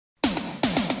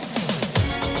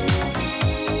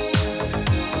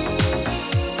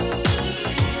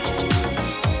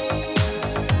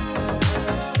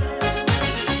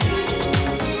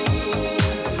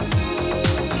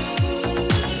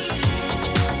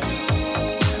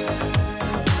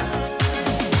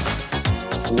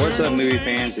What's up, movie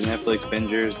fans and Netflix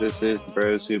bingers? This is the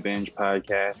Bros Who Binge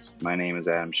podcast. My name is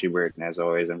Adam Schubert, and as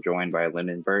always, I'm joined by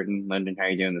Lyndon Burton. Lyndon, how are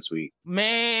you doing this week?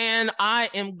 Man, I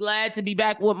am glad to be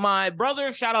back with my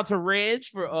brother. Shout out to Reg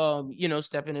for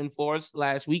stepping in for us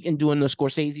last week and doing the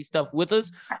Scorsese stuff with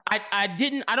us. I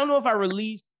don't know if I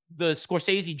released the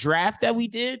Scorsese draft that we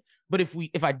did, but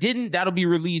if I didn't, that'll be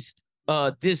released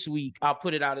this week. I'll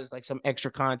put it out as like some extra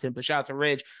content, but shout out to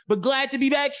Reg. But glad to be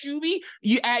back, Shuby.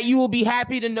 You will be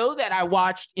happy to know that I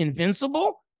watched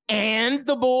Invincible and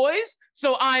The Boys,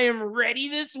 so I am ready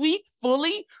this week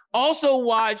fully. Also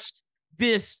watched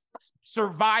this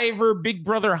Survivor Big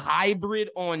Brother hybrid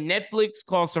on Netflix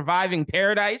called Surviving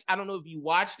Paradise. I don't know if you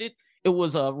watched it. It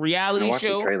was a reality show. I watched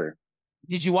the trailer.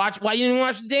 Did you watch? Why you didn't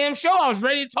watch the damn show? I was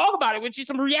ready to talk about it with you.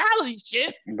 Some reality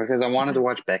shit. Because I wanted to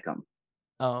watch Beckham.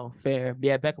 Oh, fair.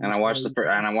 Yeah, Beckham. And I watched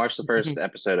the first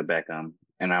episode of Beckham,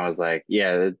 and I was like,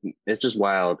 yeah, it's just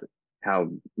wild how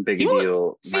big a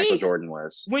deal Michael Jordan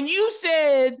was. When you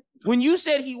said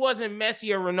he wasn't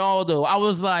Messi or Ronaldo, I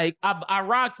was like, I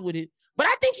rocked with it. But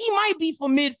I think he might be for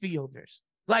midfielders.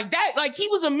 Like that, like he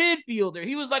was a midfielder.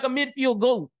 He was like a midfield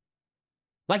GOAT.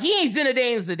 Like he ain't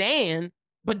Zidane,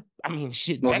 but I mean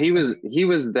shit. Well, he was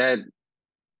a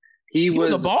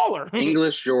baller.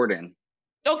 English Jordan.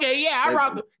 Okay, yeah, I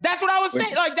rock. That's what I was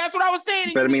saying. Like that's what I was saying.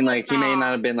 But I mean, like he may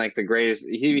not have been like the greatest.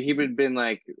 He would have been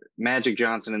like Magic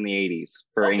Johnson in the '80s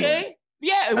for England.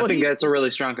 Yeah, I think that's a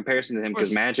really strong comparison to him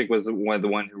because Magic was the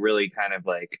one who really kind of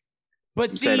like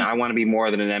said, I want to be more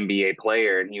than an NBA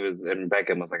player, and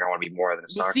Beckham was like, I want to be more than a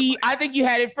soccer player. I think you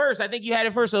had it first.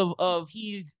 Of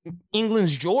he's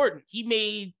England's Jordan. He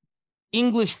made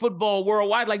English football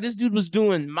worldwide. Like this dude was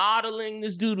doing modeling.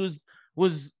 This dude was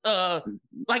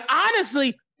like,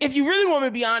 honestly, if you really want me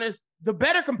to be honest, the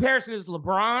better comparison is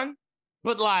LeBron,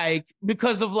 but like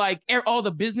because of like all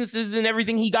the businesses and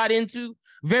everything he got into,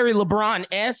 very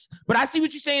LeBron-esque. But I see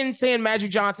what you're saying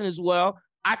Magic Johnson as well.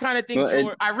 I kind of think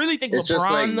I really think it's LeBron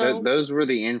just like though. Those were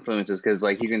the influences because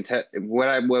like you can tell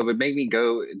what would make me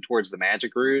go towards the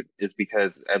Magic route is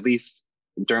because at least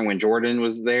during when Jordan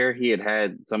was there, he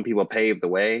had some people pave the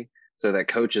way so that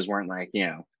coaches weren't like,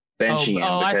 benching him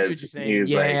I see what you're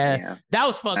saying. That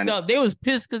was fucked up. They was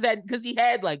pissed because he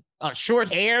had like a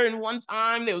short hair in one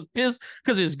time. They was pissed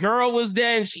because his girl was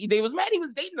there and they was mad he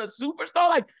was dating a superstar.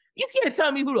 Like, you can't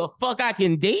tell me who the fuck I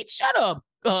can date. Shut up,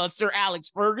 Sir Alex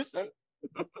Ferguson.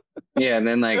 Yeah, and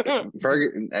then like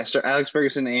Sir Alex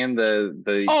Ferguson and the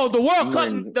World Cup,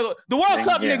 the World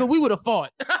Cup nigga, we would have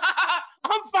fought.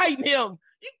 I'm fighting him.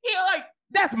 You can't like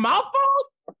that's my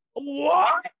fault.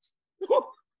 What?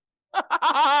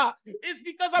 It's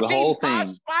because I'm dating Posh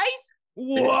Spice?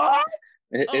 What?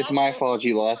 It's my fault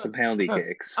you lost the penalty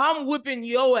kicks. I'm whipping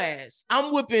your ass.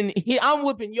 I'm whipping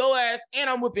your ass, and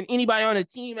I'm whipping anybody on the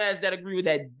team ass that agree with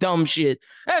that dumb shit.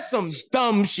 That's some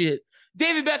dumb shit.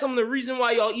 David Beckham, the reason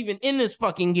why y'all even in this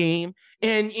fucking game,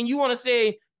 and you want to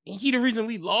say he the reason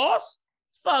we lost?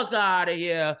 Fuck out of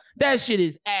here. That shit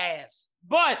is ass.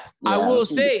 But I will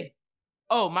say,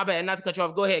 oh, my bad. Not to cut you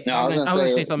off. Go ahead. No, I was going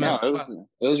to say something else.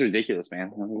 It was ridiculous, man.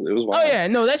 It was wild. Oh, yeah.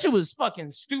 No, that shit was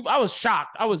fucking stupid. I was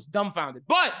shocked. I was dumbfounded.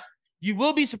 But you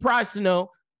will be surprised to know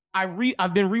I've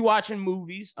been rewatching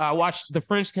movies. I watched The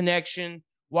French Connection,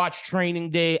 watched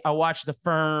Training Day. I watched The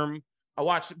Firm.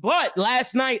 But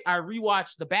last night I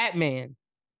rewatched The Batman.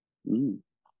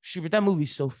 Shoot, but that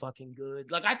movie's so fucking good.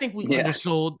 Like, I think we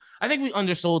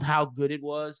undersold how good it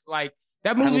was. Like,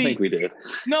 that movie, I don't think we did.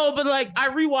 No, but like I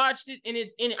rewatched it and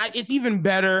it's even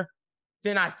better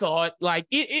than I thought. Like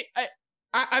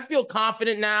I feel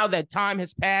confident now that time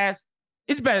has passed.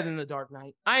 It's better than The Dark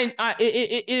Knight.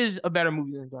 It is a better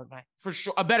movie than The Dark Knight for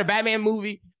sure. A better Batman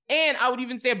movie, and I would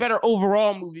even say a better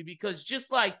overall movie because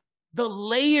just like the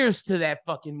layers to that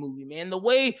fucking movie, man, the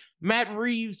way Matt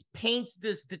Reeves paints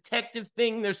this detective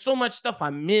thing. There's so much stuff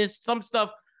I missed. Some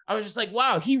stuff I was just like,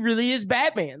 wow, he really is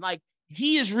Batman. Like.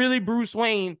 He is really Bruce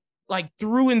Wayne, like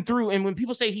through and through. And when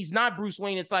people say he's not Bruce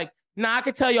Wayne, it's like, nah, I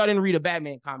could tell y'all didn't read a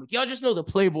Batman comic. Y'all just know the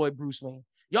Playboy Bruce Wayne.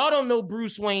 Y'all don't know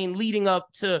Bruce Wayne leading up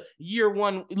to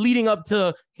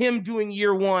him doing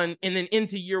year one and then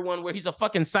into year one where he's a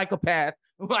fucking psychopath,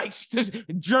 like just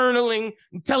journaling,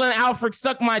 telling Alfred,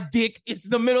 suck my dick. It's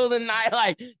the middle of the night.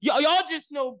 Like, y'all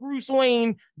just know Bruce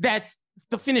Wayne that's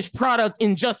the finished product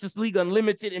in Justice League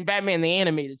Unlimited and Batman the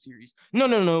Animated Series.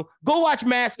 No. Go watch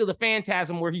Mask of the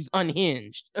Phantasm where he's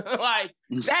unhinged. Like,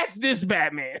 that's this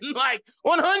Batman. Like,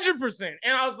 100%.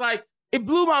 And I was like, it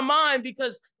blew my mind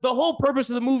because the whole purpose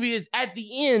of the movie is at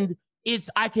the end, it's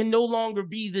I can no longer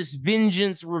be this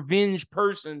revenge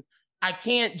person. I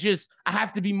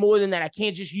have to be more than that. I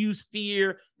can't just use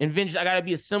fear and vengeance. I got to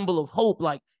be a symbol of hope.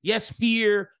 Like, yes,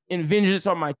 fear and vengeance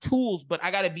are my tools, but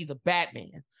I got to be the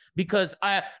Batman. Because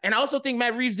I also think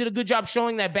Matt Reeves did a good job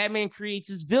showing that Batman creates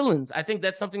his villains. I think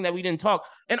that's something that we didn't talk.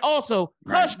 And also,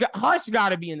 Hush got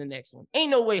to be in the next one.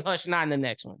 Ain't no way Hush not in the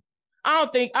next one. I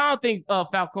don't think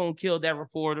Falcone killed that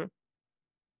reporter.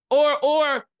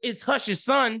 Or it's Hush's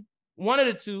son. One of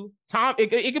the two. Tom.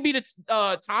 It could be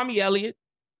the Tommy Elliott.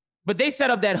 But they set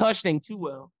up that Hush thing too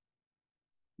well.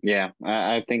 Yeah,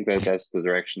 I think that's the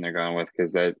direction they're going with,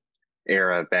 because that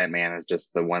era of Batman is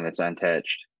just the one that's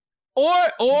untouched.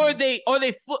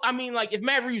 I mean, like, if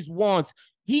Matt Reeves wants,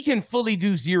 he can fully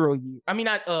do 0 Year. I mean,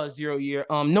 not 0 Year.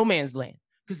 No Man's Land,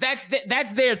 because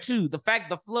that's there too.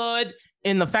 The flood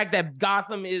and the fact that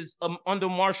Gotham is under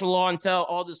martial law until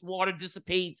all this water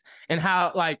dissipates, and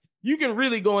how, like, you can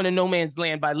really go into No Man's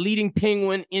Land by leading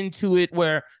Penguin into it,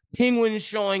 where Penguin is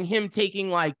showing him taking,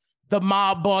 like, the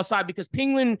mob boss side, because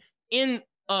Penguin in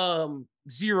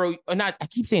Zero, or not, I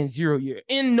keep saying 0 Year,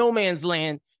 in No Man's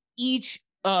Land, each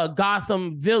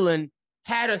Gotham villain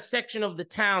had a section of the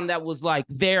town that was like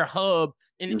their hub,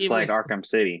 and it's like Arkham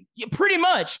City. Yeah, pretty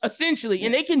much, essentially. Yeah.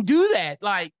 And they can do that.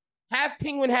 Like, have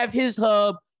Penguin have his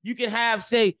hub. You can have,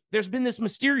 say, there's been this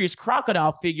mysterious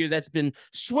crocodile figure that's been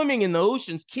swimming in the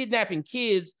oceans, kidnapping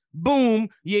kids. Boom,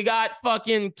 you got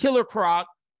fucking Killer Croc.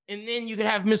 And then you can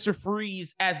have Mr.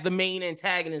 Freeze as the main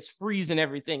antagonist, Freeze and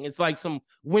everything. It's like some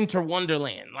winter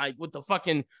wonderland, like, with the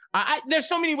fucking... there's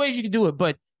so many ways you can do it,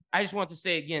 but I just want to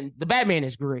say again, the Batman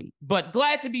is great. But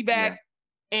glad to be back.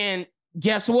 Yeah. And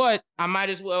guess what? We might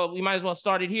as well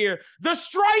start it here. The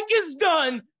strike is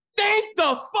done. Thank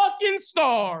the fucking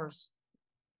stars.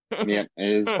 Yep, it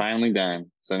is finally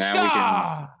done. So now we can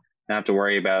not have to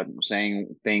worry about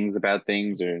saying things about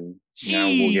things, or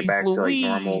we'll get back to like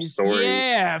normal stories.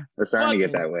 Yeah, it's starting to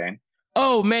get that way.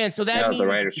 Oh man, so that means the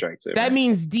writer's strike too. That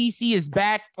means DC is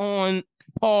back on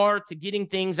par to getting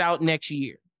things out next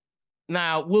year.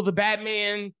 Now, will the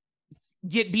Batman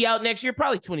be out next year?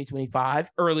 Probably 2025,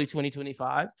 early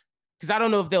 2025. Because I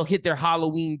don't know if they'll hit their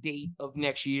Halloween date of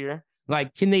next year.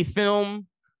 Like, can they film?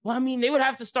 Well, I mean, they would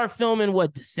have to start filming,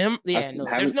 what, December? Yeah, no,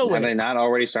 there's no way. Have they not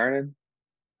already started?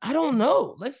 I don't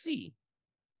know. Let's see.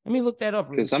 Let me look that up.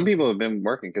 Because some people have been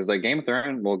working. Because like Game of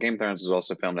Thrones is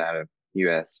also filmed out of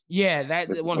U.S. Yeah, that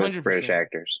 100%. With British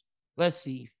actors. Let's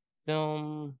see.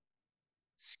 Film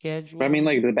schedule. But I mean,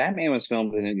 like, the Batman was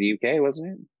filmed in the UK,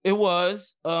 wasn't it? It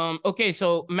was. Okay,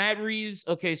 so Matt Reeves.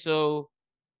 Okay, so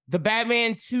the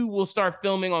Batman 2 will start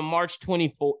filming on March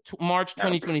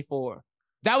 2024.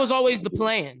 That was always the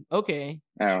plan. Okay.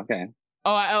 Oh, okay.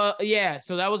 Oh, yeah.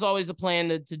 So that was always the plan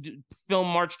to film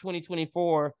March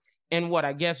 2024, and what,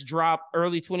 I guess, drop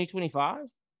early 2025.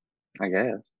 I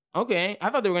guess. Okay,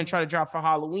 I thought they were gonna try to drop for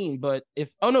Halloween, but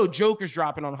Joker's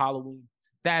dropping on Halloween.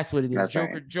 That's what it is. That's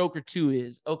right. Joker 2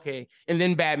 is okay, and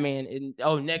then Batman. And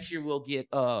next year we'll get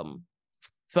what's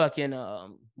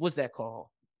that called?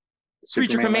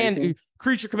 Creature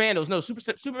Commandos. No,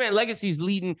 Superman Legacy is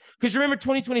leading, because remember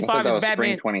 2025 is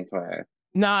Batman. 2025.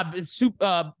 Nah,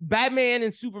 Batman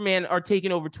and Superman are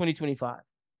taking over 2025,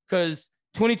 because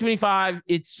 2025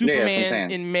 it's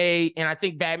Superman in May, and I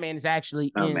think Batman is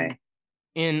actually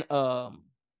in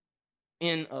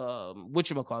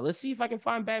whatchamacallit. Let's see if I can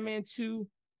find Batman 2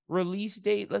 release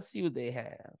date. Let's see what they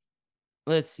have.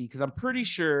 Let's see, because I'm pretty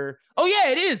sure. Oh yeah,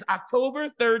 it is October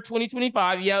 3rd,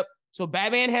 2025. Yep. So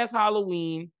Batman has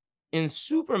Halloween, and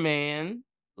Superman.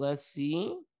 Let's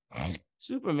see.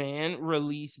 Superman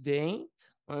release date.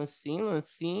 Let's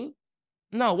see.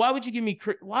 No, why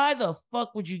the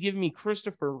fuck would you give me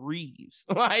Christopher Reeves?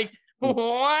 Like,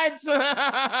 what?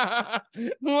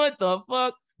 What the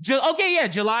fuck? Okay, yeah,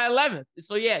 July 11th.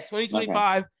 So yeah,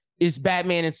 2025 is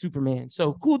Batman and Superman.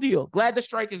 So cool deal. Glad the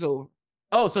strike is over.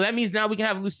 Oh, so that means now we can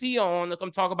have Lucia on to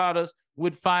come talk about us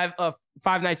with Five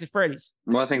Nights at Freddy's.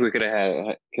 Well, I think we could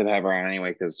have her on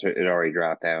anyway, because it already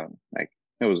dropped out. Like,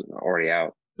 it was already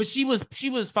out. But she was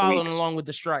following along with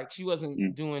the strike. She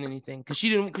wasn't doing anything because she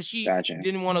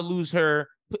didn't want to lose her,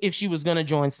 if she was gonna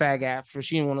join SAG-AFTRA.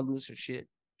 She didn't want to lose her shit.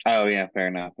 Oh yeah, fair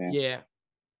enough. Yeah.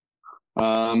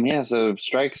 Yeah. So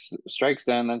strikes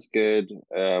done. That's good.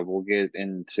 We'll get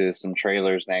into some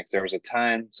trailers next. There was a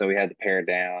ton, so we had to pare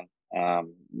down.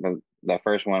 The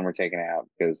first one we're taking out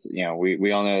because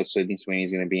we all know Sydney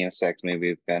Sweeney's going to be in a sex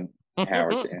movie with Ben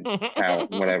Howard and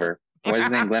whatever. What's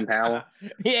his name? Glenn Powell?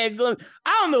 Yeah, Glenn.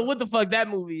 I don't know what the fuck that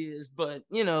movie is, but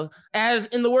as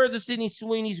in the words of Sydney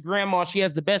Sweeney's grandma, she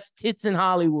has the best tits in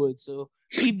Hollywood. So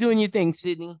keep doing your thing,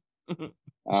 Sydney.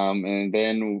 And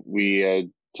then we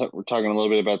we're talking a little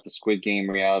bit about the Squid Game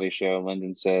reality show.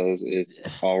 Lyndon says it's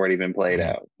already been played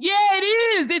out. Yeah,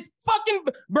 it is. It's fucking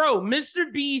bro.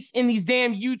 Mr. Beast and these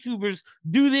damn YouTubers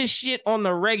do this shit on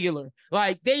the regular.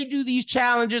 Like they do these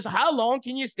challenges. How long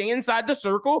can you stay inside the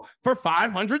circle for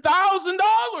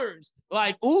 $500,000?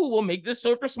 Like, ooh, we'll make this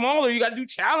circle smaller. You got to do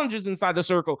challenges inside the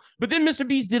circle. But then Mr.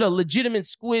 Beast did a legitimate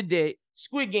Squid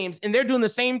Games, and they're doing the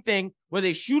same thing where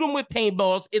they shoot them with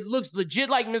paintballs. It looks legit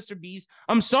like Mr. Beast.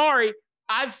 I'm sorry.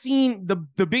 I've seen the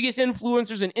biggest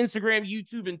influencers in Instagram,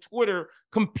 YouTube, and Twitter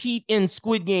compete in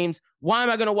Squid Games. Why am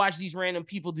I going to watch these random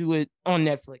people do it on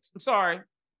Netflix? I'm sorry.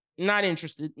 Not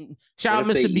interested. Shout out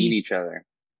Mr. Beast. Eat each other.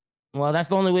 Well, that's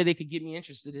the only way they could get me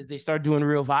interested if they start doing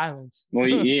real violence. Well,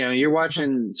 you're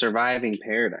watching Surviving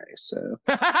Paradise, so.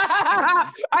 I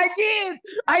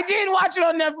did watch it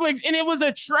on Netflix, and it was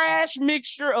a trash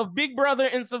mixture of Big Brother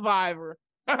and Survivor.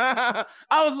 I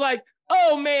was like,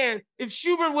 oh man, if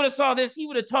Schubert would have saw this, he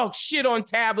would have talked shit on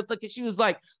Tabitha because she was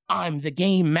like, I'm the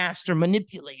game master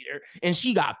manipulator. And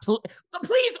she got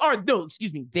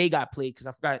they got played because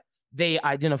I forgot they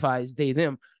identify as they,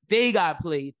 them. They got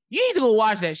played. You need to go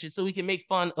watch that shit so we can make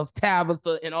fun of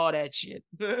Tabitha and all that shit.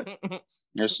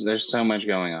 There's so much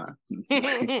going on.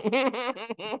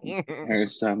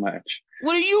 There's so much.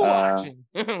 What are you watching?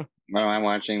 What am I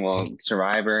watching? Well,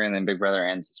 Survivor and then Big Brother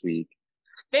ends this week.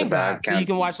 Thank God. So you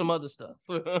can watch some other stuff.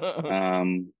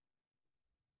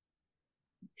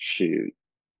 Shoot.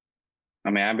 I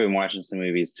mean, I've been watching some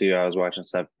movies too. I was watching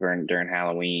stuff during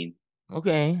Halloween.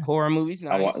 Okay, horror movies.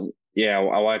 Nice.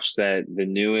 I watched the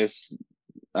newest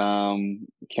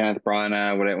Kenneth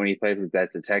Branagh when he plays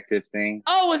that detective thing.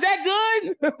 Oh, was that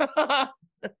good?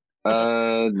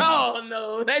 Oh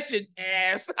no, that shit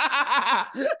ass.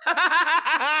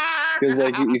 Because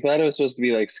like you thought it was supposed to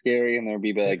be like scary and there'd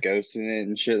be like ghosts in it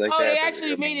and shit like that. Oh, they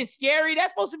actually made it scary.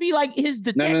 That's supposed to be like his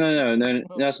detective.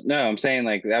 No. I'm saying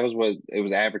like that was what it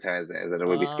was advertised as, that it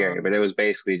would be scary, but it was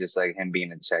basically just like him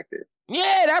being a detective.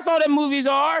 Yeah, that's all that movies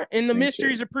are, and the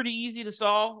mysteries are pretty easy to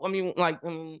solve. I mean,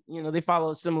 they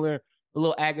follow a similar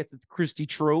little Agatha Christie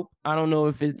trope. I don't know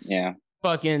if it's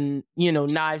fucking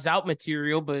Knives Out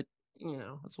material, but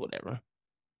it's whatever.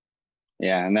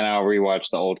 Yeah, and then I'll rewatch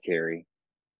the old Carrie.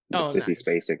 Sissy nice.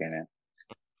 Spacek in it,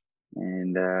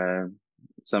 and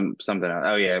something else.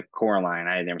 Oh yeah, Coraline.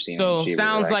 I had never seen. So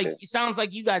sounds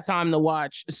like you got time to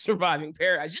watch Surviving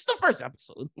Paradise, just the first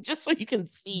episode, just so you can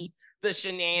see the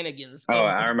shenanigans. Oh,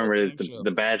 I remember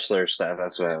the Bachelor stuff.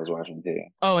 That's what I was watching too.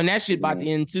 Oh, and that shit about to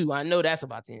end too. I know that's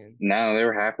about to end. No, they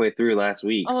were halfway through last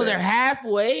week. Oh, so. They're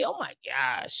halfway? Oh my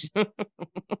gosh.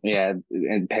 Yeah,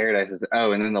 and Paradise is.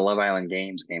 Oh, and then the Love Island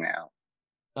games came out.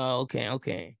 Oh,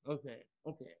 okay.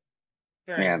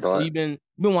 So you've been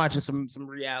watching some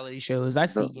reality shows. I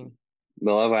see you.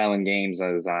 The Love Island games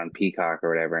is on Peacock or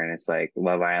whatever, and it's like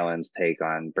Love Island's take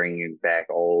on bringing back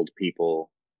old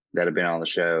people that have been on the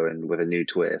show and with a new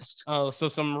twist. Oh, so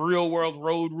some real world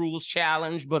road rules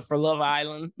challenge, but for Love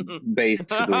Island.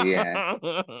 Basically, yeah.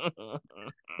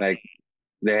 Like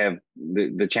they have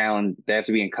the challenge. They have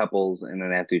to be in couples, and then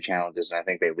they have to do challenges. And I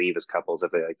think they leave as couples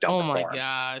if they like don't. Oh perform. My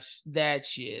gosh, that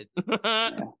shit.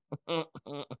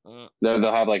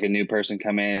 They'll have like a new person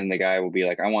come in, and the guy will be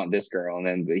like, "I want this girl," and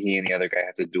then he and the other guy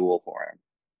have to duel for him.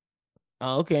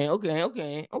 Oh, okay.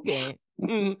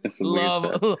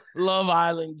 Love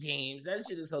Island games. That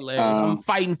shit is hilarious. I'm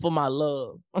fighting for my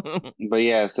love. But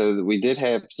yeah, so we did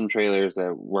have some trailers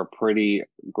that were pretty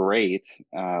great.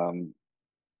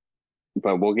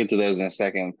 But we'll get to those in a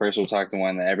second. First, we'll talk to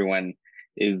one that everyone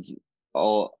is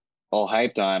all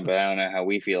hyped on, but I don't know how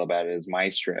we feel about it. Is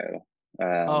Maestro?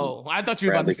 I thought you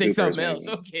were about to say something else.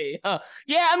 Okay.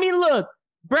 Yeah, I mean, look,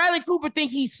 Bradley Cooper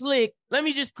think he's slick. Let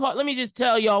me just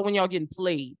tell y'all when y'all getting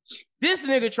played. This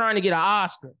nigga trying to get an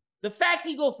Oscar. The fact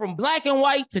he go from black and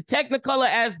white to Technicolor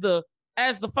as the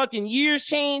fucking years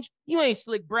change, you ain't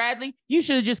slick, Bradley. You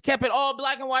should have just kept it all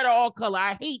black and white or all color.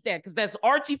 I hate that because that's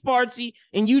artsy fartsy,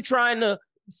 and you trying to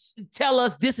tell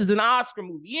us this is an Oscar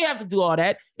movie. You have to do all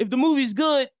that. If the movie's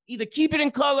good, either keep it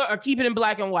in color or keep it in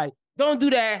black and white. Don't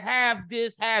do that. Have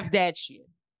this, have that shit.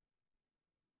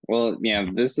 Well,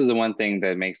 this is the one thing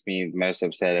that makes me most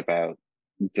upset about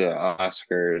the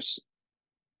Oscars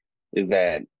is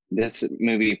that this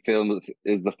movie film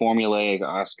is the formulaic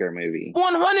Oscar movie.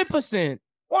 100%.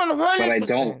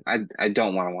 100%. But I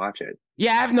don't want to watch it.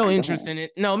 Yeah, I have no interest in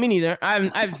it. No, me neither.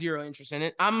 I have zero interest in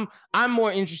it. I'm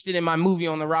more interested in my movie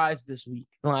on the rise this week.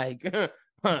 Like,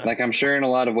 like I'm sure in a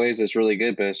lot of ways it's really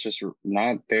good, but it's just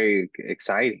not very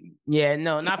exciting. Yeah,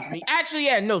 no, not for me. Actually,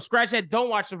 yeah, no, scratch that. Don't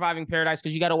watch Surviving Paradise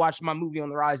because you got to watch my movie on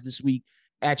the rise this week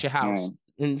at your house.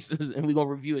 and we're gonna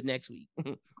review it next week.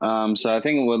 So I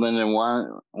think what Lyndon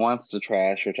wants to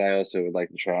trash, which I also would like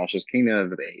to trash, is Kingdom of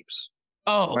the Apes.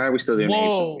 Why Oh, are we still doing apes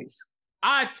whoa. movies?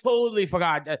 I totally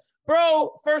forgot that.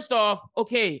 Bro, first off,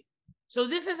 okay, so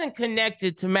this isn't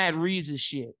connected to Matt Reeves'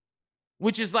 shit,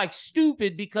 which is like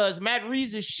stupid because Matt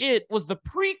Reeves' shit was the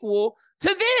prequel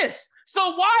to this.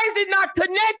 So why is it not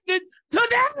connected to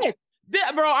that?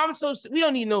 Bro, we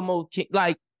don't need no more.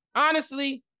 Like,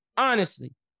 honestly,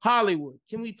 Hollywood,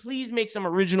 can we please make some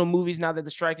original movies now that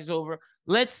the strike is over?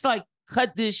 Let's like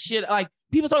cut this shit. Like,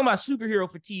 people talking about superhero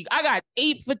fatigue. I got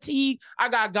ape fatigue. I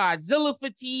got Godzilla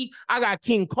fatigue. I got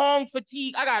King Kong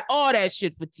fatigue. I got all that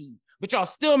shit fatigue. But y'all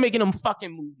still making them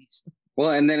fucking movies.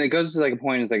 Well, and then it goes to like a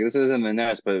point. It's like this isn't the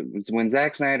notes, but when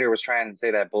Zack Snyder was trying to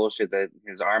say that bullshit that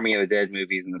his Army of the Dead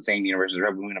movies in the same universe as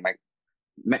Rebel Moon,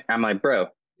 I'm like, bro,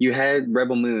 you had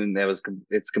Rebel Moon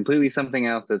it's completely something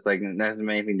else. That's like that doesn't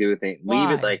have anything to do with it. Why?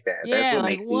 Leave it like that. Yeah, That's what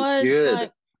like makes what? it good.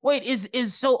 Like, wait,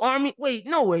 is so Army? Wait,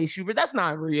 no way, Schubert. That's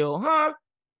not real, huh?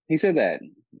 He said that.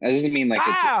 That doesn't mean like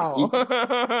How?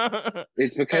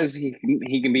 it's because he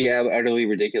can be utterly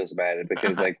ridiculous about it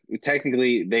because like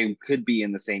technically they could be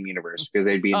in the same universe because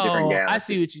they'd be in different galaxies. I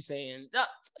see what you're saying.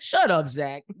 Shut up,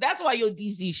 Zach. That's why your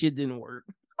DC shit didn't work.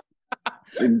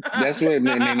 That's what it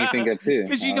made me think of too.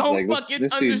 Because you don't like,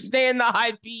 fucking understand the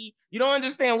IP. You don't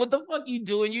understand what the fuck you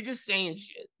doing. You're just saying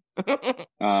shit. And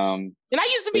I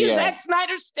used to be a Zack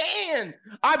Snyder stan.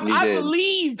 I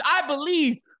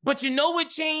believed. But you know what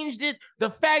changed it? The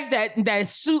fact that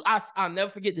suit, I'll never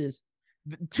forget this.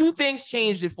 Two things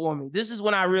changed it for me. This is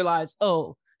when I realized,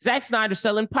 oh, Zack Snyder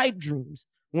selling pipe dreams.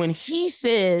 When he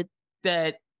said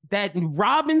that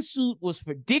Robin suit was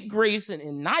for Dick Grayson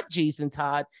and not Jason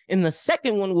Todd. And the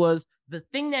second one was the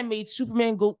thing that made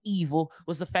Superman go evil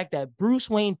was the fact that Bruce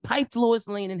Wayne piped Lois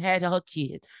Lane and had her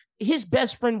kid. His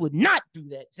best friend would not do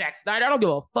that, Zack Snyder. I don't give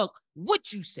a fuck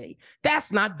what you say.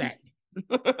 That's not bad.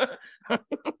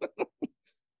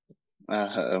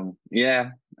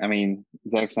 Yeah, I mean,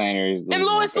 Zack Snyder is and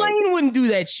Lois Lane wouldn't do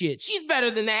that shit. She's better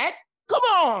than that. Come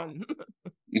on.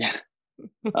 Yeah.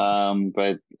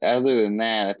 But other than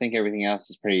that, I think everything else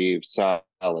is pretty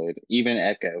solid. Even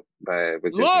Echo with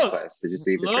Disney Plus. Did you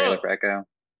see the trailer for Echo?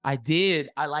 I did.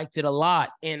 I liked it a lot,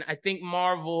 and I think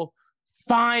Marvel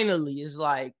finally is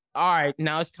like, all right,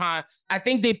 now it's time. I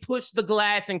think they pushed the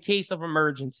glass in case of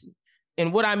emergency.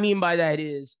 And what I mean by that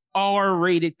is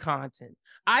R-rated content.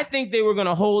 I think they were going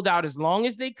to hold out as long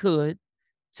as they could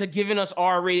to giving us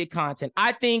R-rated content.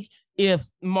 I think if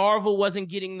Marvel wasn't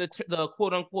getting the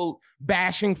quote-unquote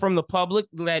bashing from the public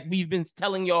that we've been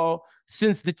telling y'all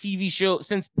since the TV show,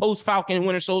 since post-Falcon and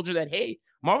Winter Soldier, that, hey,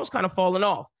 Marvel's kind of falling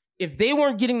off. If they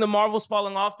weren't getting the Marvel's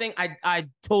falling off thing, I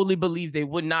totally believe they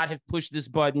would not have pushed this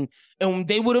button. And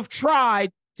they would have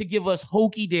tried to give us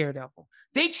hokey Daredevil.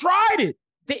 They tried it.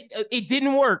 It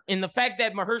didn't work. And the fact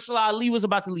that Mahershala Ali was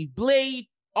about to leave Blade,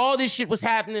 all this shit was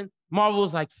happening. Marvel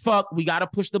was like, fuck, we got to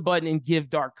push the button and give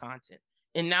dark content.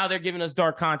 And now they're giving us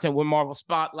dark content with Marvel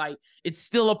Spotlight. It's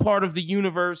still a part of the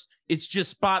universe. It's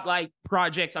just Spotlight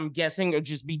projects, I'm guessing, or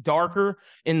just be darker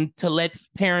and to let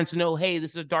parents know, hey,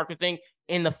 this is a darker thing.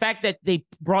 And the fact that they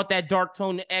brought that dark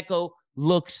tone to Echo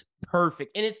looks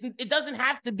perfect. And it doesn't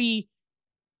have to be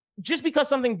just because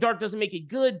something dark doesn't make it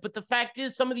good, but the fact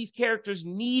is some of these characters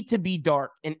need to be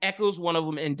dark, and Echo's one of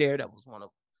them, and Daredevil's one of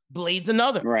them. Blade's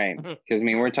another. Right. Because, I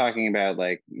mean, we're talking about,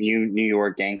 like, New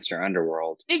York gangster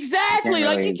underworld. Exactly.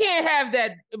 Like, you can't have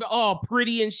that all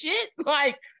pretty and shit.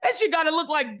 Like, that shit got to look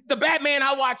like the Batman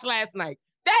I watched last night.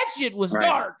 That shit was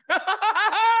dark.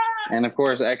 And, of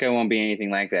course, Echo won't be anything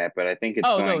like that, but I think it's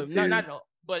not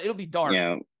but it'll be dark. You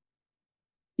know,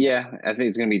 yeah, I think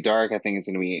it's going to be dark. I think it's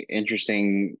going to be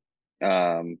interesting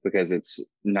because it's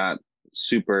not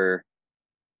super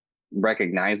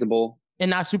recognizable. And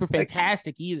not super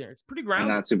fantastic either. It's pretty grounded.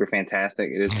 Not super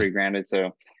fantastic. It is pretty grounded.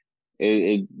 So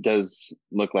it does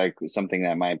look like something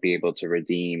that might be able to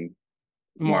redeem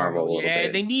Marvel a little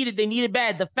bit. They need it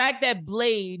bad. The fact that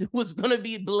Blade was going to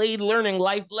be Blade learning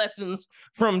life lessons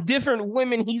from different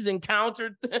women he's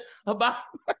encountered about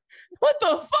what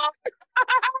the fuck?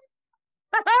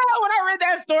 When I read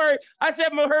that story, I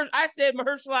said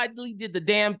Mahershala Ali did the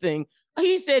damn thing.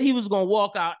 He said he was going to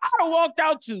walk out. I'd have walked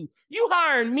out too. You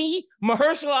hiring me,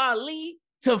 Mahershala Ali,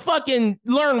 to fucking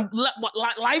learn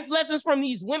life lessons from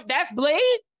these women? That's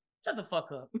Blade? Shut the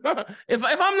fuck up. If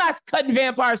I'm not cutting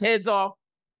vampires' heads off,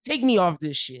 take me off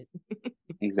this shit.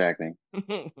 Exactly.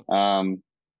 Some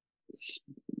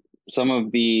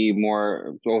of the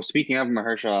more, well, speaking of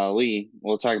Mahershala Ali,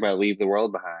 we'll talk about Leave the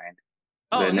World Behind.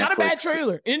 Oh, not a bad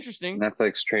trailer. Interesting.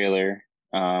 Netflix trailer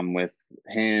with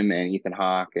him and Ethan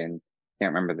Hawke and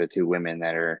can't remember the two women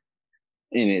that are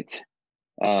in it.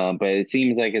 But it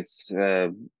seems like it's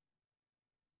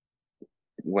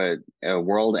what a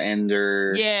world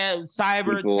ender Yeah,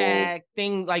 cyber people attack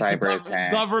thing, like the cyber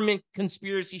attack. government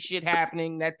conspiracy shit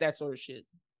happening, that sort of shit.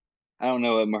 I don't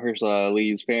know what Mahershala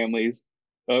Ali's family's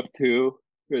up to.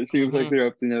 It seems like Mm-hmm. they're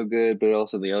up to no good, but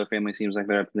also the other family seems like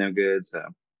they're up to no good. So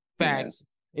yeah. Facts.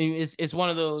 It's one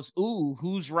of those ooh,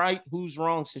 who's right, who's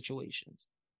wrong situations.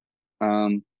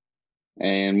 Um,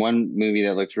 and one movie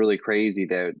that looks really crazy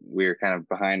that we're kind of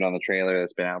behind on the trailer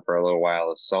that's been out for a little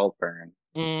while is Saltburn,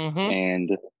 Mm-hmm. and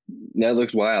that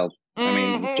looks wild. I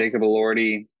mean, Mm-hmm. Jacob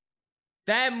Elordi,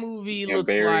 That movie you know,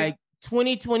 looks very like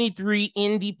 2023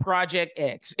 Indie Project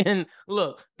X. And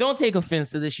look, don't take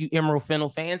offense to this, you Emerald Fennel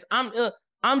fans.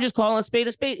 I'm just calling a spade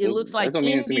a spade. It looks I like don't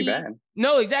mean it's gonna be indie. bad.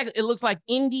 No, exactly. It looks like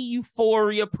indie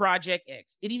Euphoria Project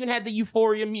X. It even had the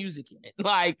Euphoria music in it.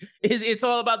 Like it's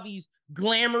all about these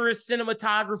glamorous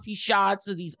cinematography shots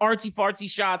of these artsy fartsy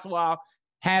shots while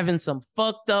having some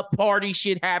fucked up party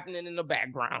shit happening in the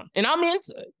background. And I'm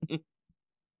into it.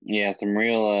 Yeah, some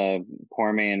real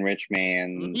poor man, rich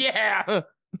man. Yeah.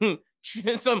 It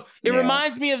Yeah,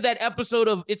 reminds me of that episode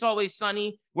of It's Always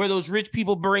Sunny where those rich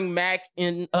people bring Mac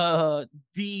and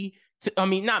D to, I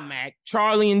mean not Mac,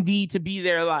 Charlie and D to be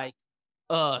their like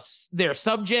their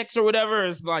subjects or whatever.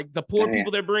 It's like the poor oh, yeah.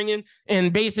 people they're bringing,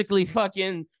 and basically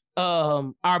fucking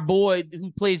our boy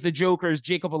who plays the Joker is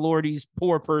Jacob Elordi's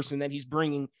poor person that he's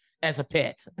bringing as a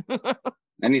pet.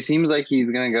 And he seems like he's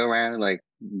gonna go around and like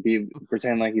be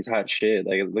pretend like he's hot shit.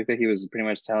 Like it looked like he was pretty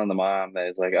much telling the mom that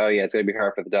it's like, oh yeah, it's gonna be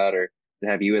hard for the daughter to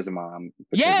have you as a mom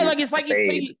because Yeah, you're like it's a like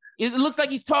babe. it looks like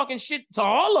he's talking shit to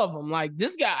all of them. Like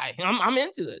this guy, I'm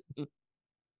into it.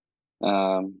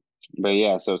 Um, but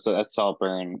yeah, so that's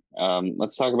Saltburn.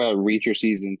 Let's talk about Reacher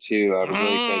season two. I was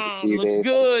really excited to see Looks this.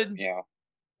 good.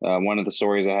 Yeah. One of the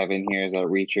stories I have in here is that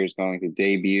Reacher is going to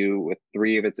debut with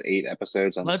 3 of its 8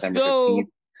 episodes on Let's December 15th go.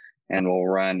 and will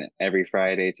run every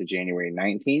Friday to January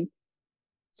 19th.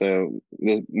 So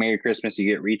Merry Christmas,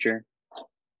 you get Reacher.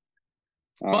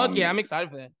 Fuck yeah, Um, I'm excited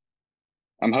for that.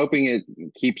 I'm hoping it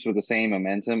keeps with the same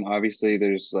momentum. Obviously,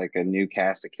 there's like a new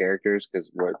cast of characters because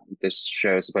what this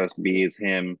show is supposed to be is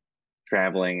him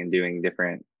traveling and doing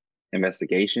different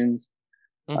investigations.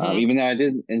 Mm-hmm. Even though I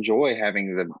did enjoy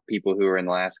having the people who were in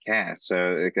the last cast,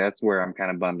 so like, that's where I'm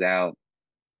kind of bummed out.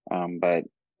 But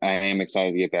I am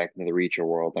excited to get back into the Reacher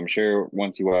world. I'm sure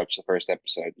once you watch the first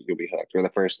episode, you'll be hooked, or the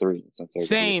first 3, since they're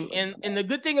Same. recently And coming the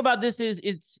good thing about this is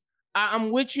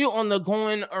I'm with you on the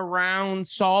going around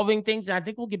solving things, and I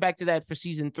think we'll get back to that for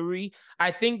season 3.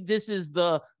 I think this is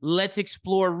the let's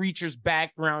explore Reacher's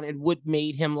background and what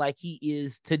made him like he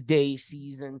is today's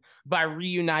season by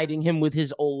reuniting him with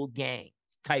his old gang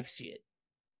type shit.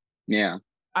 Yeah,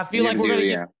 I it feel like gives we're you gonna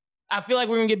get yeah. I feel like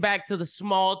we're gonna get back to the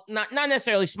small, not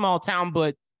necessarily small town,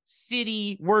 but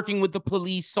city working with the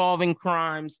police, solving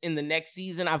crimes in the next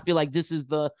season. I feel like this is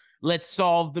the let's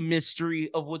solve the mystery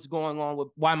of what's going on with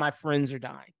why my friends are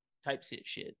dying type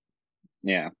shit.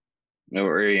 Yeah.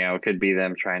 Or it could be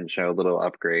them trying to show a little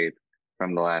upgrade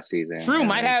from the last season True, and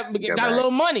might then have go got a back.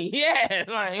 little money.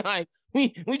 Yeah, like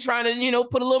we trying to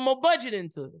put a little more budget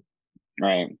into it.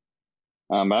 Right.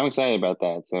 But I'm excited about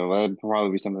that. So that'd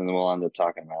probably be something that we'll end up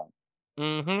talking about.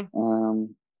 Mm-hmm.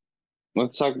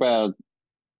 Let's talk about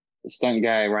stunt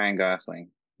guy Ryan Gosling,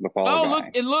 the fall Oh, look,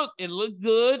 guy. it looked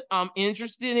good. I'm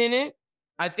interested in it.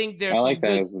 I think I there's like some that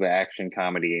good. as the action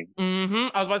comedy.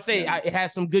 I was about to say Yeah. it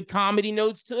has some good comedy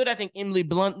notes to it. I think Emily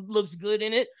Blunt looks good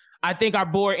in it. I think our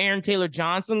boy Aaron Taylor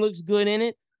Johnson looks good in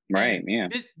it. Right. And Yeah.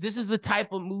 this is the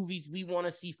type of movies we want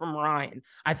to see from Ryan.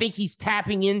 I think he's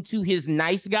tapping into his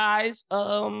nice guys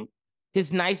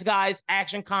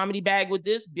action comedy bag with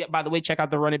this. By the way, check out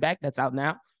The Running Back. That's out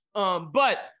now.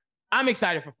 But I'm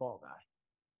excited for Fall Guy.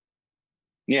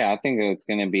 Yeah. I think it's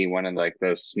going to be one of like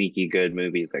those sneaky good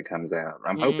movies that comes out.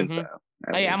 I'm hoping so,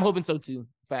 Oh, at yeah, I'm least. hoping so too.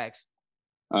 Facts.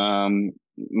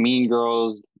 Mean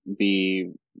Girls, the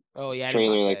Oh yeah, I didn't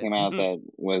trailer watch that that. came out that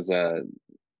was it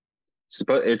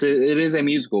is a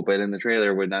musical, but in the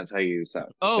trailer would not tell you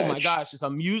Oh my such. gosh, it's a So I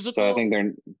musical. think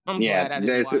they're I'm yeah, glad I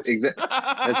didn't watch it.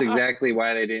 that's exactly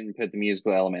why they didn't put the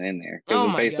musical element in there because Oh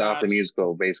it's my based off the gosh.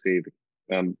 musical. Basically,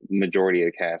 the majority of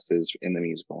the cast is in the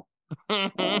musical.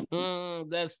 Um,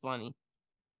 That's funny.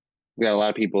 we got a lot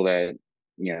of people that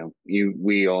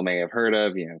we all may have heard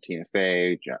of. Tina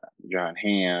Fey, John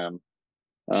Hamm.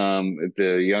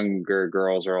 The younger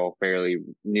girls are all fairly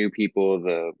new people.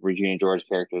 The Regina George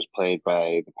character is played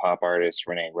by the pop artist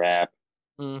Renee Rapp,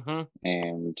 Mm-hmm.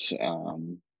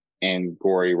 and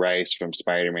Gory Rice from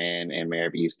Spider-Man and Mayor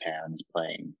of Easttown is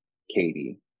playing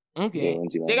Katie. Okay.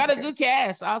 Lindsay They Lohan got a show. good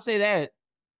cast. I'll say that.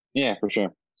 Yeah, for sure.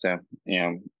 So,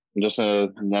 just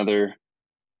another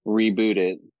reboot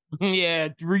it Yeah,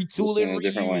 just retool in and a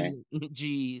different reuse way. it.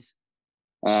 Jeez.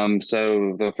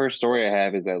 So the first story I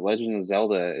have is that Legend of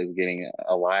Zelda is getting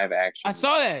a live I action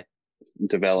saw that.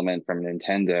 development from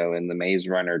Nintendo, and the Maze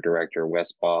Runner director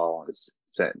Wes Ball is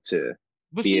set to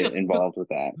But be see, involved with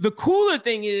that. the cooler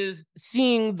thing is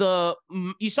seeing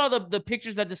you saw the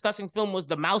pictures that Discussing Film was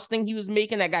the mouse thing he was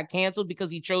making that got canceled because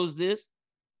he chose this.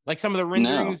 Like some of the No.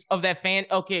 renderings of that fan.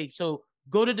 Okay, so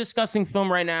go to Discussing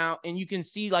Film right now and you can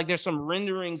see like there's some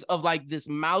renderings of like this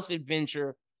mouse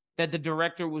adventure that the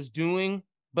director was doing,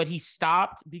 but he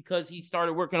stopped because he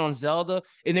started working on Zelda.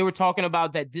 And they were talking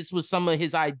about that this was some of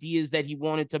his ideas that he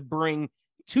wanted to bring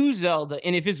to Zelda.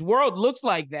 And if his world looks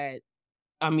like that,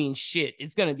 I mean, shit,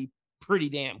 it's gonna be pretty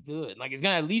damn good. Like it's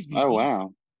gonna at least be Oh deep.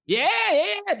 wow. Yeah,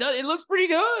 it looks pretty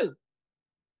good.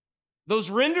 Those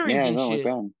renderings Yeah, it and don't look shit.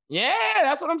 bad. Yeah,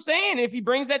 that's what I'm saying. If he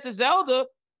brings that to Zelda,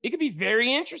 it could be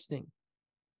very interesting.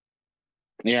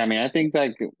 Yeah, I mean, I think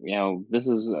that this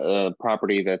is a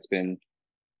property that's been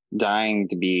dying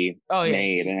to be Oh yeah,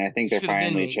 made, it and I think they're should have been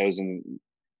finally made. chosen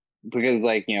because,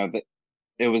 like,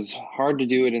 it was hard to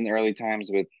do it in the early times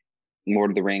with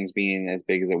Lord of the Rings being as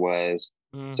big as it was.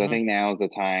 So I Mm-hmm. think now is the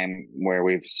time where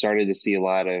we've started to see a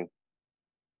lot of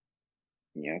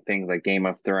things like Game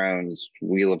of Thrones,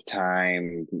 Wheel of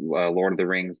Time, Lord of the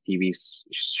Rings TV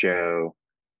show.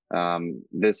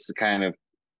 This kind of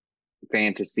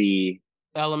fantasy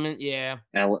Element, yeah,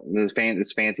 this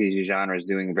fantasy genre is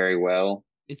doing very well.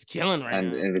 it's killing right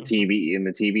And now. in the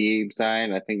TV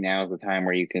side, I think now is the time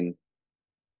where you can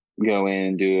go in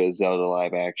and do a Zelda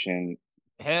live action.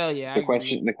 Hell yeah, I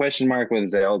agree. The question mark with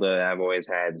Zelda I've always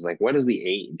had is like, what is the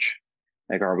age?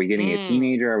 Like, are we getting a Mm.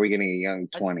 teenager? Or are we getting a young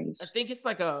I 20s? think it's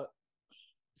like a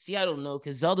see, I don't know,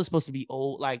 because Zelda's supposed to be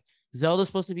old. Like Zelda's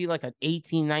supposed to be like an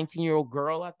 18, 19-year-old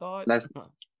girl, I thought. That's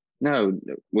no,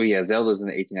 well, yeah, Zelda's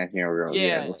an 18, 19-year-old girl.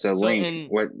 Yeah. Yeah. So So Link, and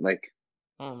what like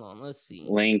hold on, let's see.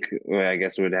 Link, well, I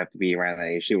guess would have to be around that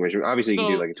age too, which obviously you can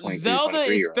do So like a 22, Zelda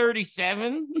 23 is year old.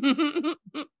 37.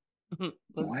 Let's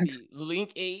What? see.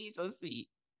 Link age. Let's see.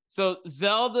 So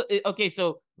Zelda. Okay,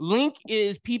 so Link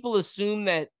is people assume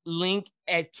that Link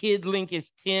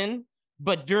is 10,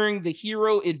 but during the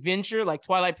hero adventure, like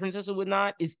Twilight Princess and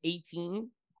whatnot, is 18.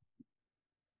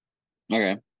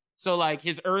 Okay. So like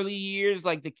his early years,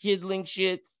 like the Kid Link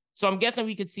shit. So I'm guessing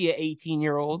we could see an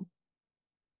 18-year-old.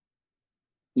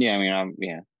 Yeah, I mean,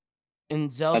 yeah.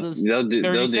 And Zelda's They'll do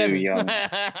 37. young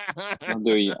they'll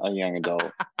do a young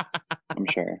adult, I'm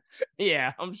sure.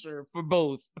 Yeah, I'm sure for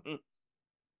both.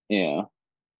 Yeah.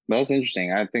 But that's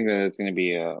interesting. I think that it's going to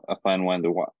be a fun one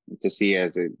to see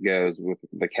as it goes with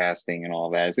the casting and all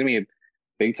that. It's going to be a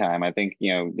big time. I think,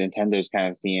 Nintendo's kind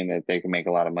of seeing that they can make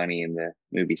a lot of money in the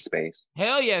movie space.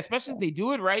 Hell yeah, especially if So, they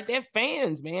do it right. They have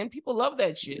fans, man. People love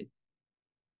that shit.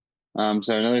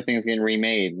 so another thing is getting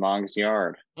remade, Longest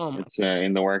Yard. Oh my It's god.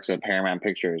 in the works at Paramount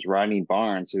Pictures. Rodney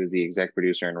Barnes, who is the exec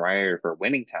producer and writer for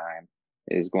Winning Time,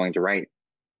 is going to write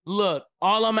Look,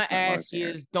 all I'm gonna ask Longest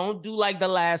Yard. is don't do like the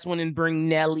last one and bring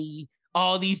Nelly,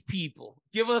 all these people.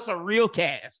 Give us a real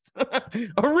cast.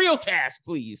 A real cast,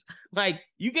 please. Like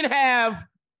you can have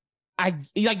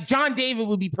like John David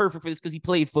would be perfect for this because he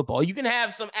played football. You can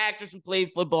have some actors who played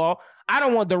football. I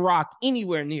don't want The Rock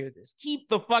anywhere near this. Keep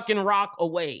the fucking Rock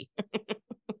away.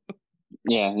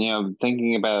 Yeah,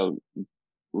 thinking about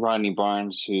Rodney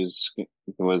Barnes, who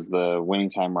was the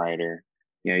Winning Time writer.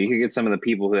 You could get some of the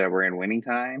people that were in Winning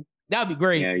Time. That would be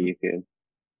great. You could,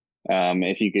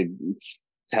 if you could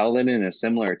tell it in a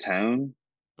similar tone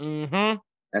Mm-hmm.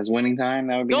 as Winning Time,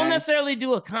 that would be Don't nice. necessarily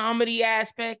do a comedy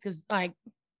aspect because like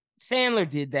Sandler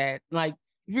did that. Like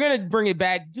if you're gonna bring it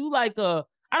back, do like I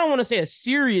don't want to say a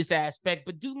serious aspect,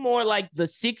 but do more like the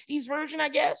 60s version, I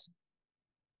guess.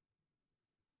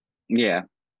 Yeah,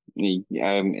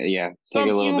 yeah. Take Some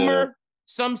a little bit of. humor,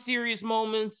 some serious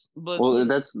moments, but Well,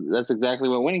 that's exactly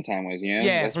what Winning Time was.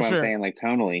 yeah, That's for what I'm sure. saying. Like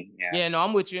tonally, yeah. Yeah, no,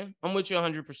 I'm with you. I'm with you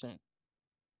 100%.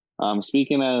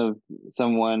 Speaking of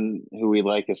someone who we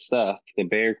like his stuff, the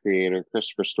Bear creator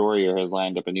Christopher Storer has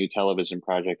lined up a new television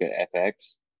project at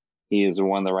FX. He has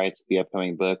won the rights to the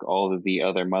upcoming book "All of the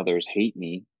Other Mothers Hate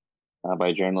Me"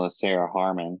 by journalist Sarah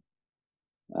Harmon.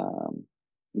 Um,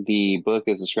 the book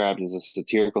is described as a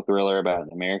satirical thriller about an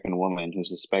American woman who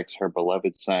suspects her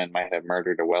beloved son might have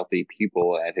murdered a wealthy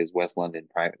pupil at his West London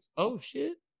private school. Oh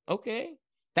shit. Okay.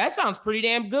 That sounds pretty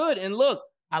damn good. And look,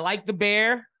 I like the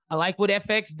Bear. I like what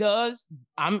FX does.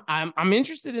 I'm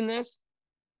interested in this.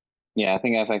 Yeah, I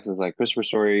think FX is like Christopher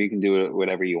Storer. You can do it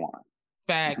whatever you want.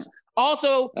 Facts.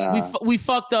 Also, we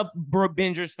fucked up,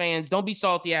 Bingers fans. Don't be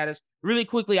salty at us. Really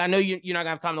quickly, I know you're not going to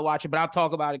have time to watch it, but I'll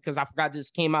talk about it because I forgot this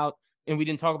came out and we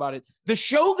didn't talk about it. The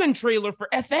Shogun trailer for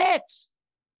FX.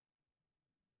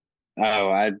 Oh,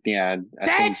 I think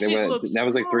that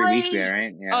was like 3 weeks ago,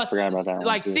 right? Yeah, I forgot about that one.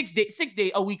 Like 6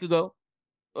 days, a week ago.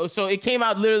 So it came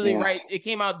out literally right. It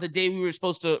came out the day we were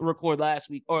supposed to record last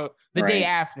week, or the day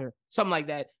after, something like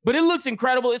that. But it looks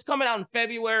incredible. It's coming out in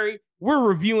February. We're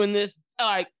reviewing this.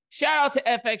 Like, shout out to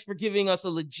FX for giving us a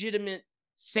legitimate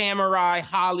samurai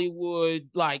Hollywood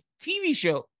like TV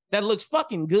show that looks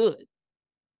fucking good.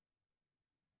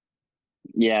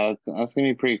 Yeah, that's gonna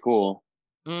be pretty cool.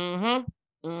 Mm-hmm.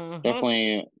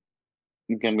 Definitely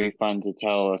gonna be fun to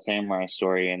tell a samurai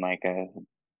story in like a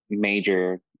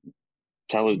major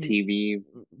TV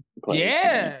place.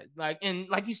 Yeah, like, and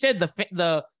like you said,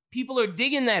 the people are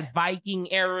digging that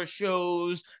Viking era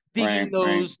shows, digging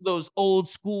those old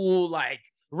school like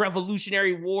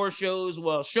Revolutionary War shows.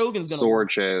 Well, Shogun's gonna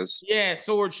sword shows. Yeah,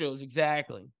 sword shows,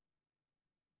 exactly.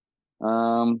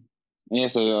 Yeah,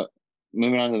 so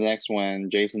moving on to the next one,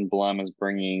 Jason Blum is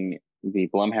bringing the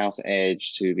Blumhouse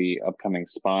edge to the upcoming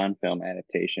Spawn film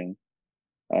adaptation.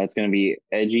 It's going to be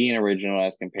edgy and original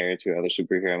as compared to other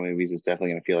superhero movies. It's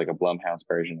definitely going to feel like a Blumhouse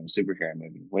version of a superhero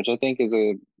movie, which I think is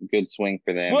a good swing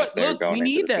for them if they're going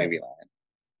into this movie line.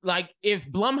 Like,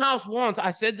 if Blumhouse wants,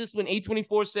 I said this when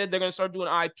A24 said they're going to start doing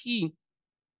IP.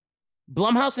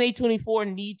 Blumhouse and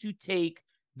A24 need to take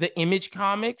the Image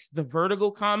comics, the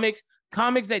Vertigo comics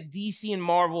that DC and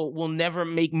Marvel will never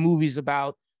make movies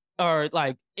about, or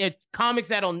like comics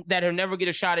that'll never get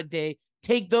a shot a day.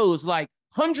 Take those. Like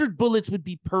 100 Bullets would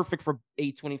be perfect for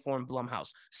A24 and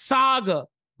Blumhouse. Saga,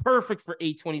 perfect for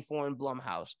A24 and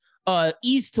Blumhouse.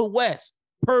 East to West,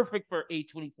 perfect for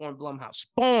A24 and Blumhouse.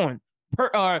 Spawn,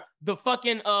 the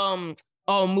fucking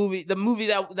movie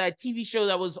that TV show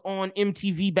that was on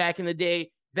MTV back in the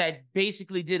day that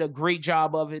basically did a great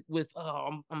job of it with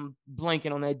I'm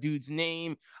blanking on that dude's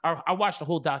name. I watched the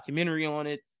whole documentary on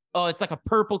it. It's like a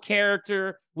purple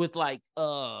character with like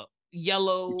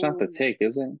yellow. It's not the Tick,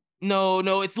 is it? No,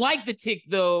 it's like the Tick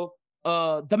though.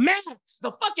 The Max,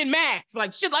 the fucking Max,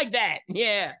 like shit like that.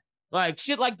 Yeah, like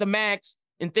shit like the Max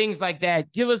and things like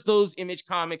that. Give us those Image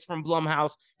comics from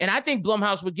Blumhouse, and I think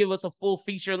Blumhouse would give us a full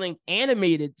feature-length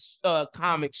animated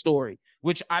comic story,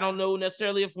 which I don't know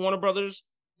necessarily if Warner Brothers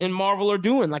and Marvel are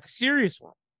doing, like a serious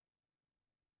one.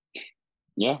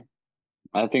 Yeah,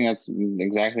 I think that's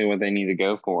exactly what they need to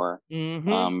go for.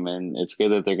 And it's good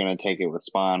that they're going to take it with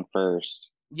Spawn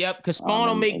first. Yep, because Spawn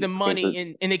will make the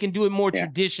money, and they can do it more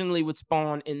traditionally with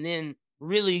Spawn, and then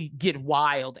really get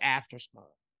wild after Spawn.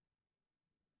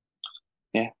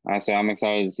 Yeah, so I'm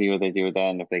excited to see what they do with that,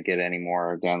 and if they get any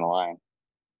more down the line.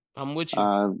 I'm with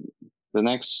you. The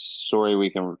next story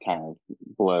we can kind of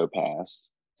blow past,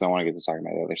 because I want to get to talking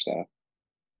about the other stuff.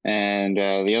 And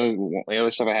the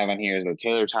other stuff I have on here is that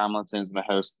Taylor Tomlinson is going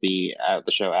to host the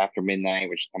show After Midnight,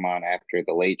 which will come on after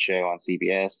The Late Show on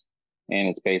CBS, and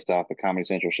it's based off the Comedy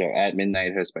Central show At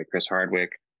Midnight, hosted by Chris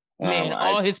Hardwick. Man,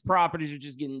 all his properties are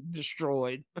just getting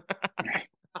destroyed.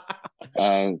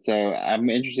 So I'm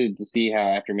interested to see how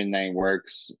After Midnight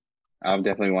works. I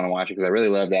definitely want to watch it because I really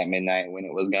loved At Midnight when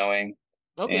it was going.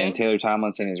 Okay. And Taylor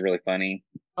Tomlinson is really funny.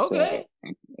 Okay.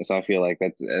 So I feel like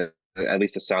that's at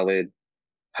least a solid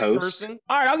host. All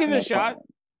right, I'll give it a shot.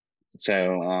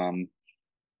 So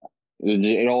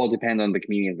it all depends on the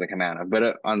comedians that come out of.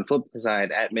 But on the flip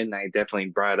side, At Midnight definitely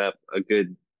brought up a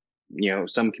good,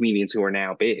 some comedians who are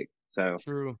now big. So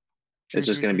true. It's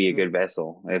just going to be a good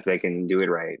vessel if they can do it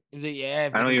right. Yeah.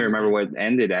 I don't even remember what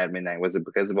ended At Midnight. Was it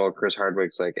because of all Chris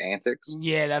Hardwick's like antics?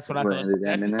 Yeah, that's what I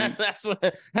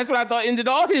thought. That's what I thought ended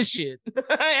all his shit.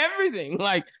 Everything.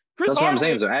 Like That's what I'm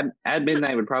saying. So At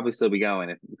Midnight would probably still be going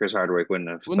if Chris Hardwick wouldn't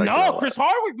have. Well, no, Chris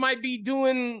Hardwick might be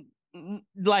doing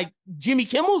like Jimmy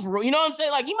Kimmel's role. You know what I'm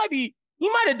saying? Like he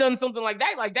might have done something like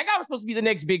that. Like that guy was supposed to be the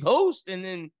next big host, and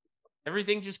then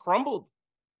everything just crumbled.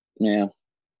 Yeah.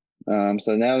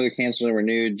 So now they're canceled and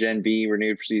renewed. Gen V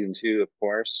renewed for season 2, of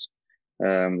course.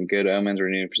 Good Omens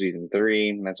renewed for season 3.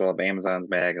 And that's all of Amazon's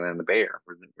bag, and then The Bear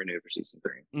renewed for season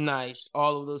 3. Nice.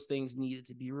 All of those things needed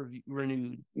to be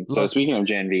renewed. So speaking of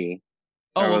Gen V,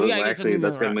 we gotta get to the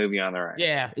let's get a movie on the rise.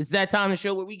 Yeah, it's that time to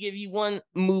show where we give you one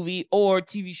movie or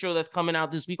TV show that's coming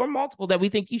out this week, or multiple that we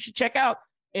think you should check out.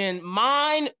 And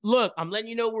mine, look, I'm letting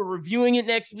you know we're reviewing it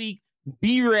next week.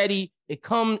 Be ready. It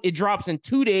drops in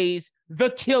 2 days. The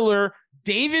Killer,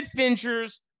 David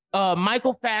Fincher's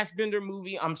Michael Fassbender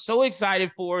movie. I'm so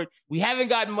excited for it. We haven't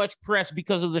gotten much press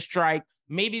because of the strike.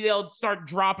 Maybe they'll start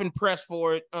dropping press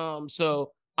for it.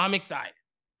 So I'm excited.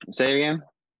 Say it again.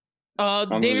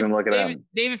 I'm just gonna look it up.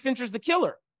 David Fincher's The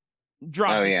Killer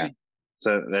drops Oh this yeah, week.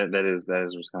 so that is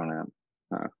what's coming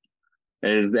up.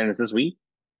 It's this week.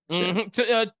 Mm-hmm.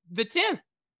 The 10th.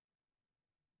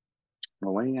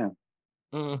 Well, what do you know?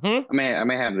 Mm-hmm. I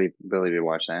may have the ability to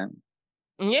watch that.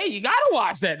 Yeah, you gotta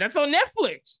watch that. That's on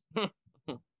Netflix.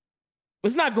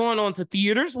 It's not going on to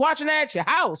theaters. Watching that at your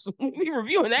house. We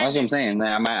reviewing that. That's what I'm saying.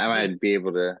 I might be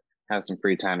able to have some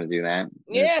free time to do that.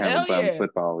 It's Yeah, kind of a hell yeah.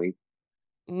 football week.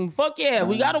 Fuck yeah,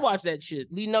 we gotta watch that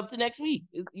shit leading up to next week.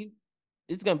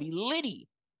 It's gonna be litty.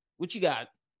 What you got?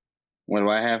 What do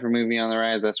I have for movie on the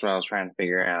rise? That's what I was trying to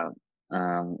figure out.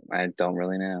 I don't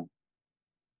really know.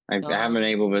 I haven't been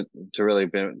able to really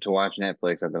to watch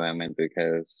Netflix at the moment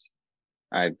because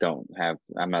I'm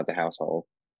not the household.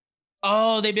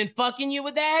 Oh, they've been fucking you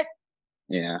with that?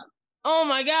 Yeah. Oh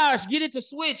my gosh, get it to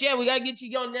Switch. Yeah, we gotta get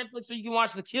you on Netflix so you can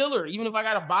watch The Killer. Even if I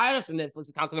gotta buy us a Netflix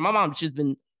account, because my mom's just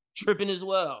been tripping as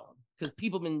well. Because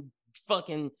people been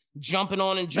fucking jumping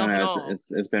on and jumping off.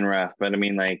 It's been rough, but I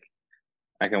mean, like,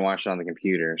 I can watch it on the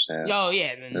computer, so. Oh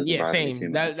yeah,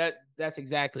 same. That's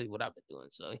exactly what I've been doing.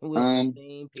 So we're on the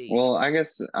same page. Well, I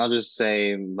guess I'll just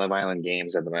say Love Island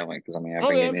Games at the moment because I mean I've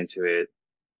been getting into it.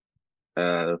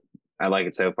 I like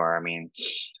it so far. I mean,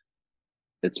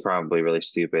 it's probably really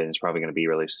stupid. It's probably going to be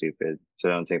really stupid. So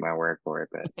don't take my word for it,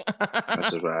 but that's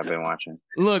just what I've been watching.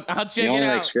 Look, I'll check it out. The only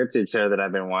like scripted show that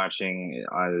I've been watching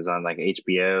is on like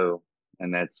HBO,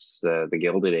 and that's The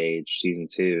Gilded Age season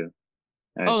 2.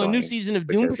 Oh, a new season of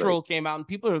Doom Patrol came out, and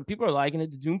people are liking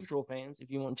it. The Doom Patrol fans,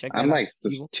 if you want to check that out. I'm like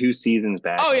 2 seasons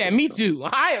back. Oh yeah, me too.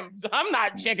 I'm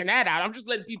not checking that out. I'm just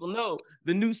letting people know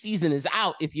the new season is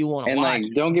out if you want to watch. And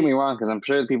like, don't get me wrong, because I'm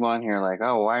sure the people on here are like,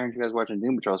 oh, why aren't you guys watching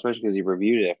Doom Patrol? Especially because you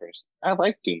reviewed it at first. I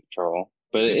like Doom Patrol,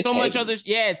 but it's so much other.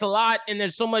 Yeah, it's a lot, and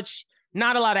there's so much.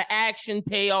 Not a lot of action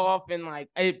payoff, and like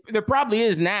there probably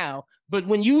is now. But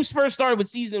when you first started with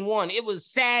season 1, it was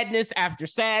sadness after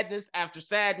sadness after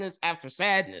sadness after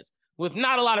sadness, with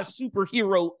not a lot of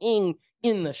superhero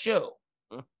in the show.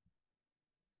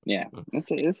 Yeah,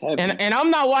 it's heavy. And I'm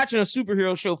not watching a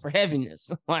superhero show for heaviness.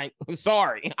 Like,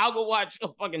 sorry, I'll go watch a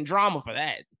fucking drama for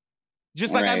that.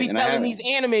 Just like I be telling these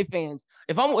anime fans,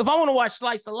 if I want to watch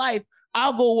slice of life,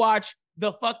 I'll go watch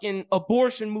the fucking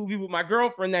abortion movie with my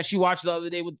girlfriend that she watched the other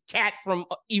day with Kat from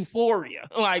Euphoria.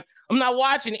 Like, I'm not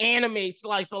watching anime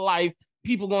slice of life,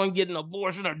 people going to get an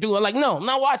abortion or do it. Like, no, I'm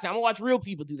not watching. I'm going to watch real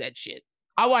people do that shit.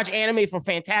 I watch anime for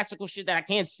fantastical shit that I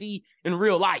can't see in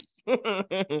real life.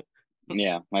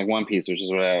 Yeah, like One Piece, which is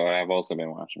what I've also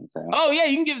been watching. So. Oh, yeah,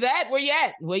 you can give that. Where you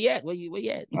at? Where you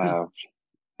at?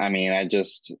 I mean, I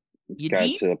just got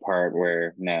to the part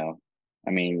where, no.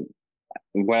 I mean,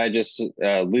 what I just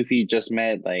Luffy just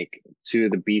met like 2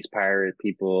 of the Beast Pirate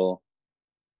people,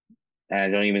 and I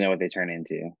don't even know what they turn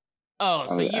into. Oh,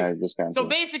 so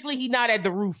basically he's not at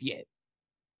the roof yet.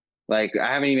 Like,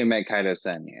 I haven't even met Kaido's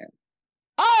son yet.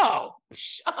 Oh.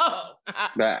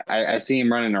 But I see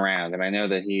him running around, and I know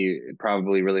that he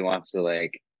probably really wants to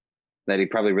that he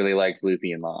probably really likes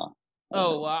Luffy and Law.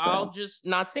 Oh, well, so. I'll just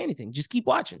not say anything. Just keep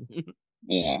watching.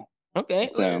 Yeah. Okay.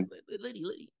 So,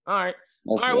 Liddy. All right.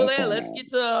 Let's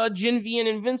get to Gen V and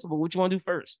Invincible. What you want to do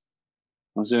first?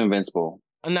 Let's do Invincible.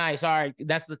 Nice. All right.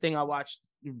 That's the thing I watched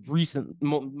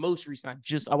most recent.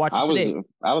 I watched it today.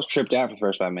 I was tripped out for the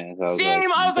first 5 minutes. I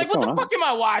was like, what the fuck am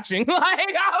I watching? Like,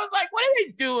 I was like, what are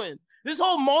they doing? This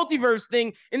whole multiverse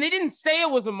thing. And they didn't say it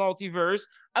was a multiverse,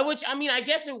 which, I mean, I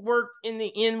guess it worked in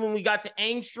the end when we got to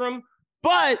Angstrom,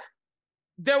 but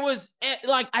there was,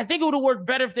 like, I think it would have worked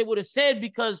better if they would have said,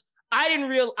 because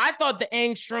I thought the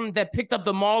Angstrom that picked up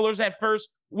the Maulers at first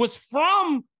was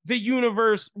from the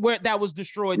universe where that was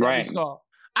destroyed that we saw.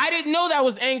 I didn't know that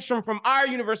was Angstrom from our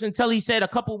universe until he said a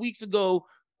couple weeks ago,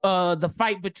 the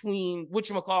fight between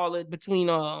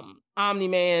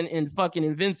Omni-Man and fucking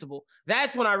Invincible.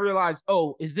 That's when I realized,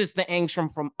 oh, is this the Angstrom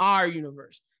from our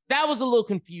universe? That was a little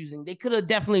confusing. They could have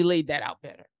definitely laid that out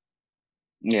better.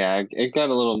 Yeah, it got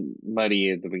a little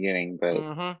muddy at the beginning, but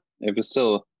it was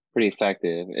still pretty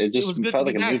effective. It just felt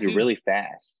like it moved really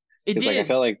fast. It did. Like, I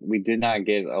felt like we did not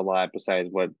get a lot besides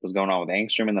what was going on with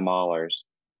Angstrom and the Maulers.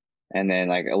 And then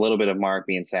like a little bit of Mark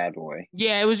being sad boy.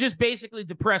 Yeah, it was just basically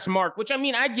depressed Mark, which, I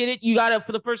mean, I get it. You got to,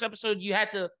 for the first episode, you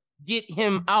had to get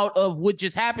him out of what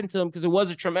just happened to him because it was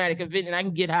a traumatic event. And I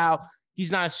can get how he's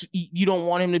not, you don't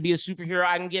want him to be a superhero.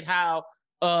 I can get how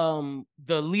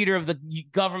the leader of the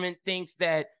government thinks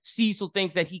that Cecil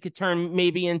thinks that he could turn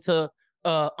maybe into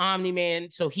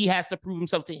Omni-Man. So he has to prove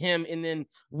himself to him. And then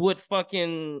what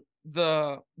fucking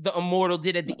the immortal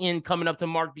did at the end, coming up to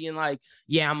Mark being like,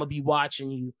 yeah, I'm gonna be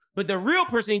watching you. But the real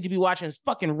person need to be watching is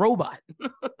fucking Robot.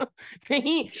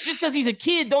 Just because he's a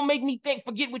kid don't make me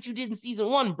forget what you did in season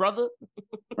 1, brother.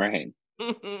 Right.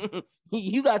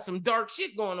 You got some dark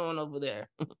shit going on over there.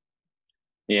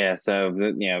 Yeah, so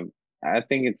I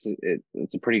think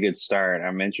it's a pretty good start.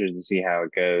 I'm interested to see how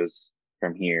it goes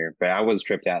from here. But I was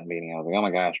tripped out in the beginning. I was like, oh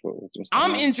my gosh, what's going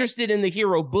I'm on? interested in the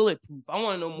hero Bulletproof. I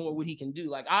want to know more what he can do.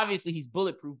 Like, obviously he's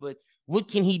bulletproof, but what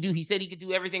can he do? He said he could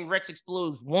do everything Rex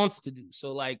Explodes wants to do.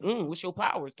 So like, what's your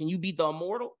powers? Can you beat the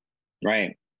immortal?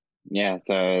 Right. Yeah.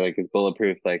 So like, is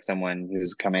Bulletproof like someone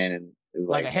who's come in and is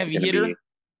Like a heavy gonna hitter? be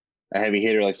a heavy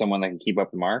hitter, like someone that can keep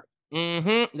up the mark?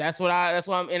 That's why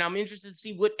I'm interested to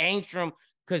see what Angstrom,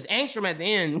 because Angstrom at the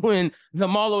end, when the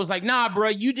Marlowe was like, nah, bro,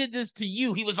 you did this to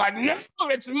you. He was like, no,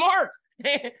 it's Mark.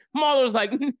 Marlowe was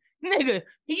like, nigga,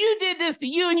 you did this to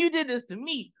you and you did this to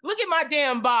me. Look at my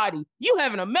damn body. You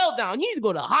having a meltdown. You need to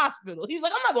go to the hospital. He's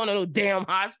like, I'm not going to no damn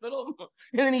hospital.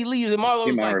 And then he leaves and Marlowe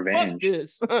was like, fuck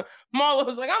this. Marlowe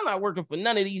was like, I'm not working for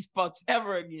none of these fucks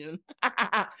ever again.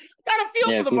 I got a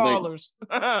feel for the Maulers.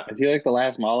 Is he like the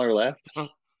last Mauler left?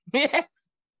 Yeah.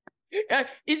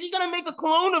 Is he gonna make a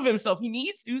clone of himself? He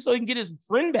needs to, so he can get his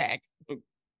friend back.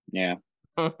 Yeah.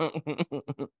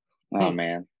 Oh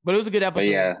man. But it was a good episode.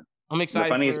 But yeah, I'm excited.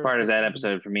 The funniest part of that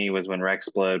episode for me was when Rex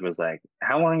Explode was like,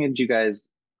 how long did you guys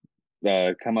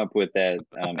come up with that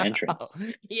entrance?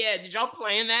 Yeah, did y'all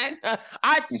plan that?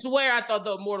 I swear I thought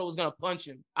the immortal was gonna punch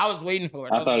him. I was waiting for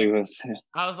it. I thought he was.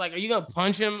 I was like, are you gonna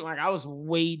punch him? Like, I was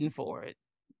waiting for it.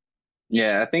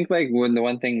 Yeah, I think like the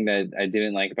one thing that I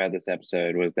didn't like about this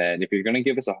episode was that if you're gonna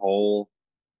give us a whole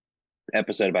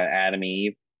episode about Adam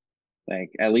Eve, like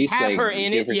at least have like her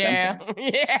in give it, her yeah,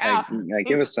 something. yeah. Like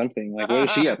give us something. Like what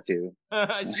is she up to?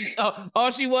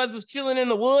 All she was chilling in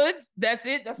the woods. That's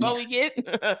it. That's all we get.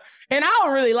 And I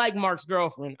don't really like Mark's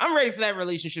girlfriend. I'm ready for that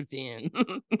relationship to end.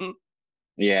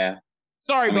 Yeah.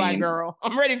 Sorry, black girl.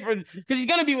 I'm ready for, because he's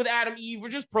gonna be with Adam Eve. We're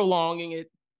just prolonging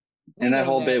it. And that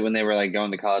whole bit when they were like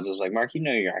going to college, I was like, Mark, you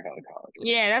know you're not going to college. Right?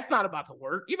 Yeah, that's not about to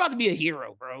work. You're about to be a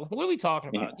hero, bro. What are we talking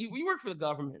about? Yeah. You work for the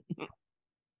government.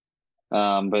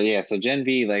 But yeah, so Gen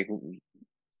V, like,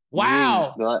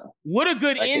 wow, what a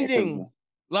good ending.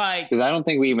 Like, because I don't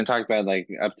think we even talked about like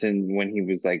up to when he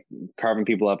was like carving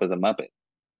people up as a Muppet.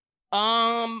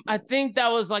 I think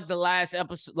that was like the last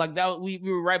episode. Like that, we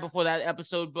were right before that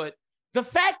episode. But the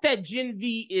fact that Gen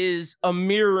V is a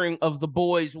mirroring of the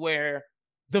boys, where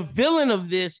the villain of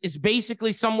this is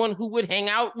basically someone who would hang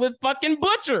out with fucking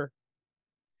Butcher.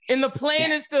 And the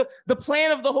plan is the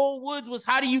plan of the whole woods was,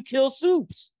 how do you kill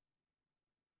Soups?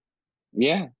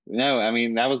 Yeah, no, I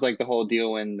mean, that was like the whole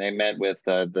deal when they met with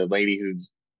the lady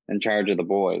who's in charge of the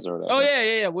boys or whatever. Oh,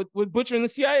 yeah. With Butcher and the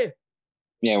CIA.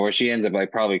 Yeah, where she ends up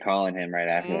like probably calling him right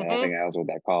after that. I think that was what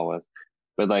that call was.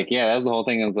 But like, yeah, that was the whole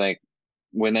thing. It was like,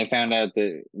 when they found out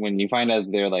when you find out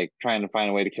they're like trying to find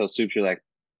a way to kill Soups, you're like,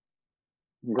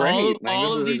 great.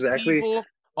 All of these people,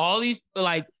 all these,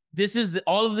 like,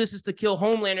 all of this is to kill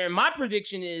Homelander. And my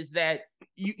prediction is that,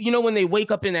 you know, when they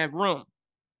wake up in that room,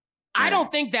 I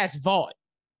don't think that's Vought.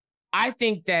 I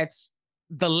think that's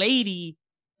the lady,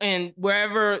 and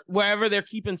wherever they're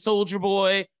keeping Soldier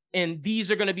Boy, and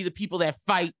these are going to be the people that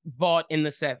fight Vought in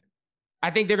the 7. I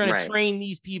think they're going to train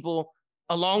these people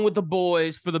along with the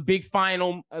boys for the big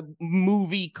final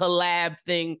movie collab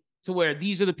thing, to where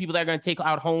these are the people that are going to take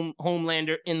out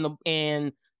Homelander in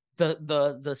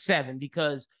the 7,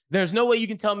 because there's no way you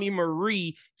can tell me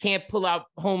Marie can't pull out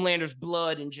Homelander's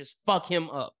blood and just fuck him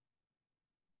up.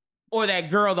 Or that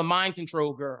girl, the mind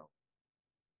control girl.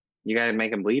 You got to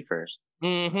make him bleed first.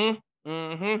 And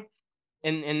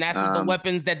that's what the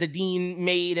weapons that the Dean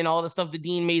made and all the stuff the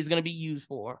Dean made is going to be used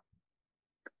for.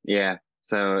 Yeah.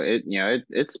 So it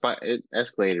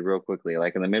escalated real quickly.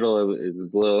 Like in the middle, it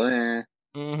was a little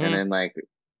and then like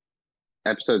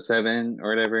episode 7 or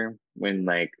whatever, when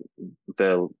like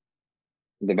the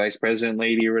vice president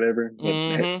lady or whatever,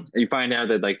 you find out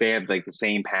that like they have like the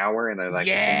same power and they're like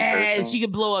the same person. She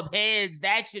could blow up heads.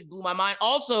 That shit blew my mind.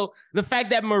 Also, the fact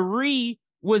that Marie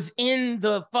was in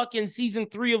the fucking season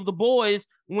 3 of The Boys,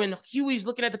 when Huey's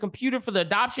looking at the computer for the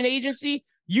adoption agency,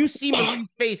 you see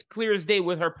Marie's face clear as day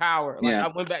with her power. Like I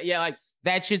went back, like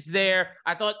that shit's there.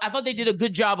 I thought they did a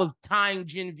good job of tying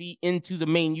Gen V into the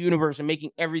main universe and making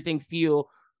everything feel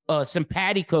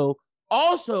simpatico.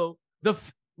 Also, the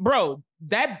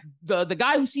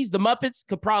guy who sees the Muppets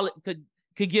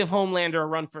could give Homelander a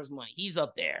run for his money. He's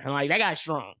up there. And like, that guy's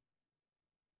strong.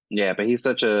 Yeah, but he's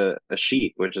such a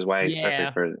sheep, which is why he's perfect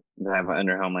Yeah. for to have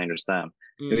under Homelander's thumb.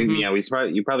 I mean,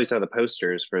 Mm-hmm. you probably saw the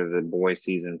posters for the Boys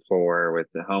season 4 with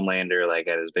the Homelander like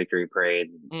at his victory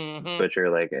parade, Mm-hmm. Butcher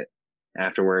like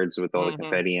afterwards with all the Mm-hmm.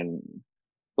 confetti and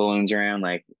balloons around.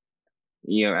 Like,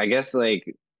 I guess like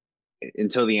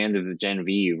until the end of the Gen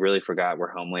V, you really forgot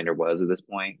where Homelander was at this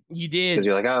point. You Because did.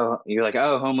 you're like,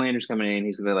 oh, Homelander's coming in.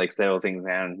 He's gonna like settle things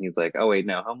down. And he's like, oh wait,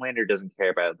 no, Homelander doesn't care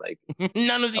about like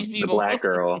None of these the people. black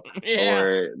girl Yeah.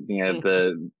 or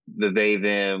the they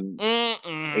them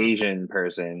Mm-mm. Asian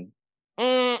person.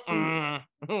 Mm-mm.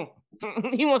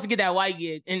 He wants to get that white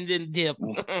kid and then dip.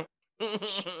 What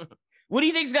do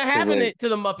you think's gonna Because happen like, to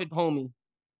the Muppet homie?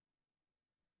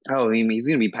 oh, I mean, he's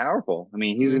gonna be powerful. I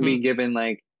mean, he's gonna Mm-hmm. be given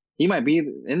like he might be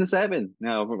in the 7.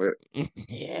 No,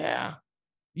 Yeah.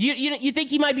 You think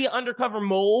he might be an undercover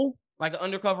mole, like an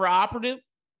undercover operative?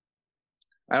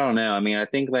 I don't know. I mean, I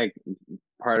think like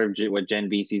part of what Gen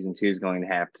V season 2 is going to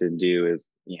have to do is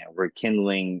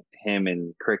rekindling him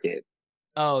and Cricket,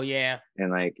 Oh yeah.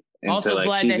 and so Also like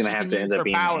glad she's that gonna she have can to end use up her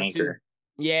being the power too. anchor.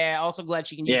 Yeah. Also glad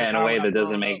she can use her Yeah, in a power way that without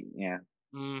doesn't throwing up. make yeah.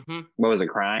 Mm-hmm. What was it,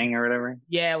 crying or whatever?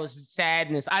 Yeah, it was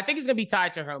sadness. I think it's gonna be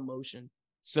tied to her emotion,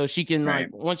 so she can like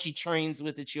Right. once she trains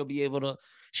with it, she'll be able to.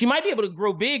 She might be able to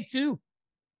grow big too.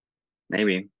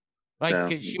 Maybe. Like, So,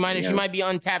 cause she might be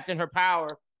untapped in her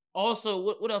power. Also,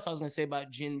 what else I was gonna say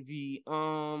about Gen V?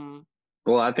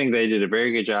 well, I think they did a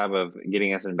very good job of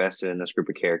getting us invested in this group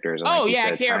of characters, and Oh like you yeah, I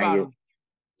said, care about them.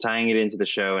 tying it into the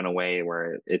show in a way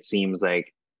where it seems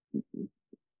like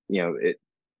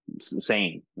it's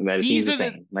sane. That it seems These the are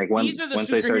the same. Like these are the once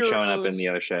they start showing up in superheroes. the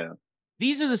other show.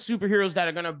 These are the superheroes that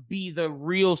are gonna be the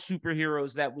real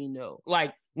superheroes that we know.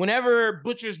 Like whenever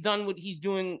Butcher's done what he's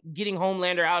doing, getting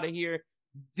Homelander out of here,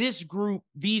 this group,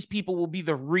 these people will be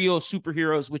the real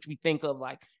superheroes, which we think of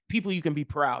like people you can be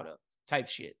proud of, type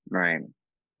shit. Right.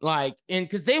 Like, and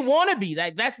because they want to be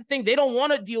like, that's the thing. They don't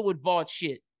want to deal with Vought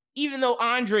shit. Even though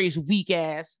Andre's weak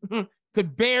ass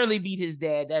could barely beat his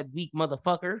dad, that weak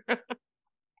motherfucker.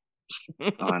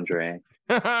 Andre.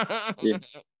 Yeah.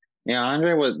 Yeah,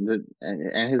 Andre was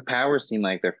and his powers seem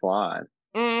like they're flawed.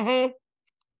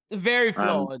 Mm-hmm. Very Um,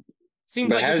 flawed. Seems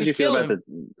but like how it did could you feel kill about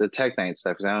him. the Tech Knight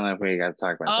stuff? Because I don't know if we got to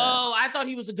talk about that. Oh, I thought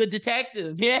he was a good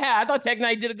detective. Yeah, I thought Tech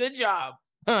Knight did a good job.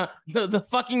 The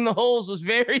fucking the holes was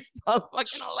very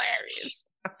fucking hilarious.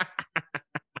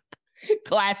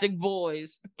 Classic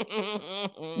boys. But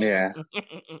Yeah.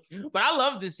 I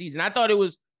love this season. I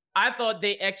thought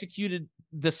they executed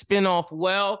the spinoff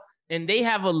well, and they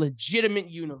have a legitimate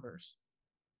universe.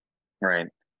 Right.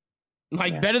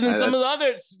 Like Yeah. better than some of the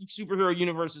That's other superhero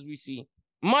universes we see.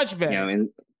 Much better.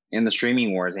 in the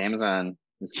streaming wars, Amazon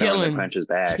is throwing their Killing. punches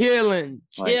back. Killing.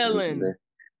 Like Killing.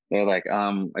 they're like,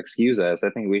 excuse us. I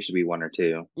think we should be 1 or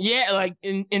 2. Yeah, like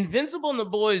Invincible and the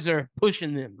boys are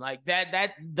pushing them. Like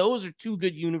those are two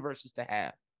good universes to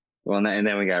have. Well, and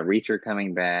then we got Reacher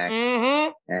coming back,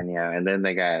 Mm-hmm. and and then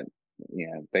they got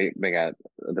they got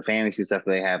the fantasy stuff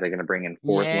they have. They're going to bring in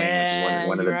Fourth Wing, which is Yeah,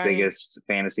 one of you're the right. biggest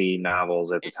fantasy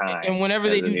novels at the And time whenever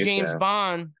they as a do new James show.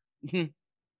 Bond, and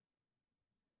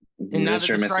now that Mr.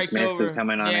 the and Mrs. strike's Smith is over,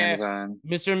 coming on yeah, Amazon.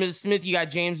 Mr. and Mrs. Smith, you got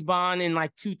James Bond in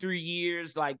like 2-3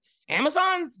 years. Like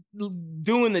Amazon's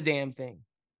doing the damn thing.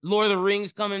 Lord of the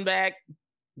Rings coming back,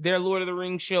 their Lord of the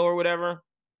Rings show or whatever.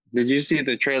 Did you see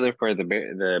the trailer for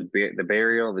the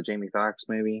Burial, the Jamie Foxx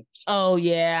movie? Oh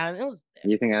yeah, it was.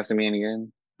 You think that's gonna be any good?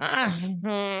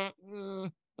 I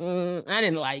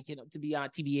didn't like it to be on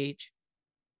TBH.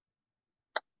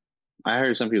 I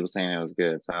heard some people saying it was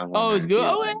good, so I was Oh, it's wondering if good. you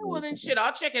Oh yeah, like well what then you shit, think.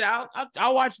 I'll check it out.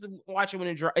 I'll watch it when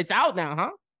it drops. It's out now, huh?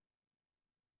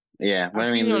 Yeah, but I've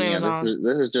I seen mean, it on this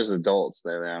Amazon. is just adults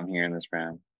though that I'm hearing this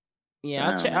from. So Yeah,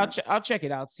 I don't know. I'll check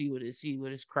it out. See what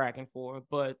it's cracking for.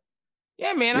 But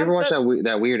yeah, man, You ever watch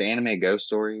that weird anime Ghost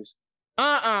Stories? no, Or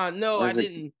I is it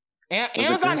didn't. was it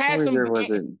Amazon Ghost has Stories some. or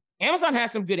was it? Amazon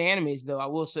has some good animes though. I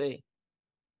will say.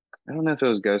 I don't know if it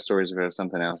was Ghost Stories or if it was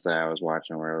something else that I was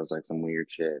watching where it was like some weird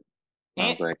shit.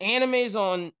 I was like, Animes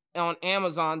on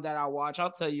Amazon that I watch.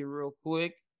 I'll tell you real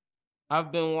quick.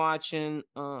 I've been watching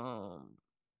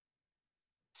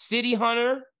City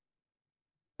Hunter.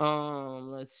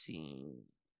 Let's see.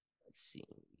 Let's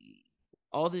see.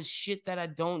 All this shit that I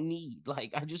don't need.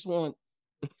 Like I just want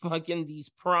fucking these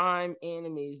Prime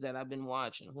animes that I've been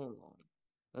watching. Hold on.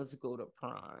 Let's go to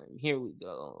Prime. Here we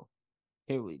go.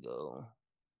 Here we go.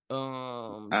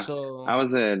 I, So I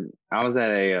was at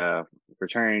a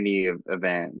fraternity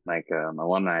event, like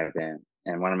alumni event,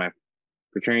 and one of my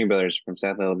fraternity brothers from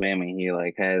South Alabama, he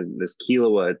like had this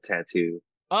Killua tattoo,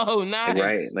 oh right,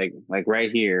 nice. like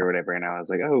right here or whatever, and I was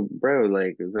like, oh, bro,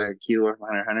 like is that Killua from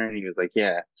Hunter x Hunter? And he was like,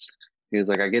 yeah. He was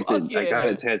like, Fuck I got yeah.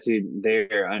 it tattooed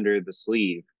there under the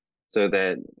sleeve, so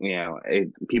that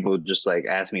people just like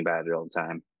ask me about it all the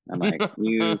time. I'm like,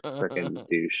 you fucking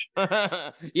douche.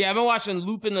 Yeah, I've been watching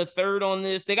Lupin the Third on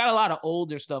this. They got a lot of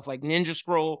older stuff like Ninja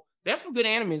Scroll. They have some good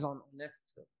animes on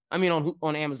Netflix. I mean,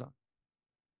 on Amazon.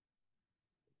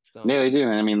 So, Yeah, they do.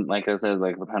 And I mean, like I said,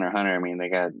 like with Hunter x Hunter, I mean, they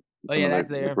got oh some yeah, of that's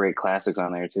the there. great classics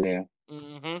on there too.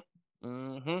 Mm-hmm.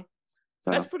 Mm-hmm.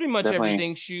 That's So pretty much definitely,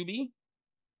 everything, Shuby.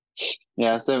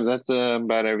 yeah. So that's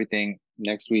about everything.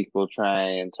 Next week we'll try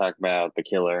and talk about The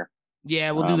Killer,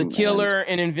 Yeah, we'll do the and Killer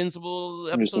and Invincible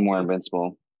do some episode more 2.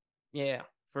 Invincible. Yeah,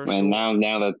 for And sure.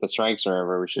 now that the strikes are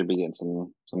over, we should be getting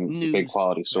some big News.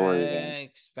 quality stories in.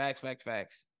 Facts.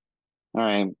 All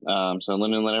right. So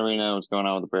let everybody know what's going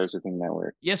on with the Bros Who Think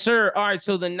Network. Yes, sir. All right.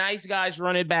 So the Nice Guys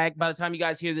run it back. By the time you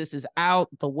guys hear this is out,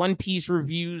 the One Piece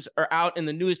reviews are out, and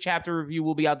the newest chapter review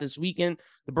will be out this weekend.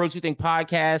 The Bros Who Think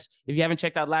podcast. If you haven't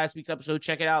checked out last week's episode,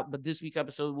 check it out. But this week's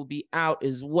episode will be out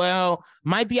as well.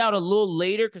 Might be out a little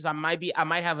later because I might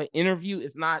have an interview.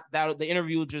 If not, the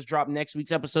interview will just drop next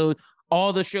week's episode.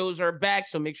 All the shows are back,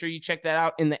 so make sure you check that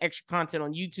out in the extra content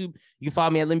on YouTube. You can follow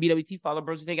me at LinBWT. Follow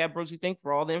Bros Who Think at Bros Who Think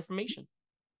for all the information.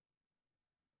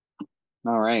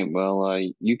 All right. Well,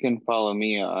 you can follow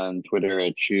me on Twitter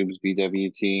at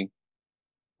ShoobsBWT,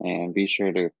 and be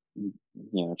sure to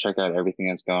check out everything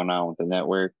that's going on with the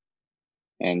network,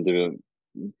 and to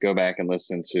go back and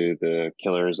listen to the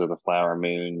Killers of the Flower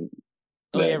Moon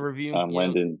Oh yeah, that review. Yeah.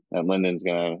 Lyndon's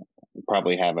gonna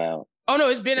probably have out. Oh no,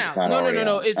 it's been If it's out. not No. already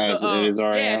No. out. It's the It is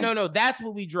already yeah, out. no. That's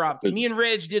what we It's dropped. the Me and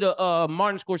Reg did a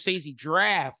Martin Scorsese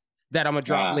draft that I'm gonna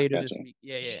drop later gotcha. this week.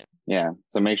 Yeah. Yeah.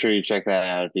 So make sure you check that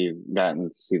out if you've gotten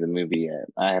to see the movie yet.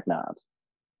 I have not.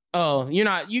 Oh, you're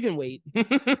not. You can wait.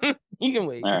 You can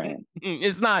wait. All right.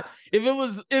 It's not. If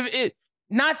it.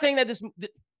 Not saying that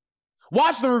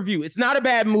watch the review. It's not a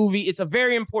bad movie. It's a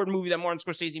very important movie that Martin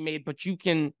Scorsese made, but you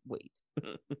can wait.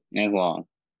 It's long.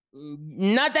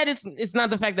 Not that it's not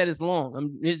the fact that it's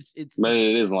long. It's But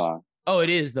it is long. Oh, it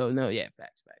is though. No, yeah,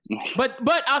 facts. But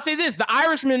I'll say this: The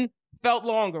Irishman felt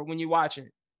longer when you watch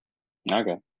it.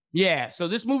 Okay. Yeah. So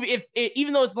this movie,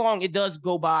 even though it's long, it does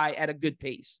go by at a good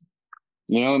pace.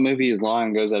 You know what movie is long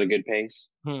and goes at a good pace?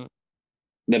 Hmm.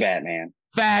 The Batman.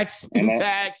 Facts.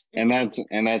 Facts. And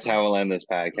that's how we'll end this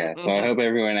podcast. So I hope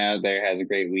everyone out there has a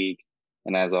great week.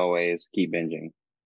 And as always, keep binging.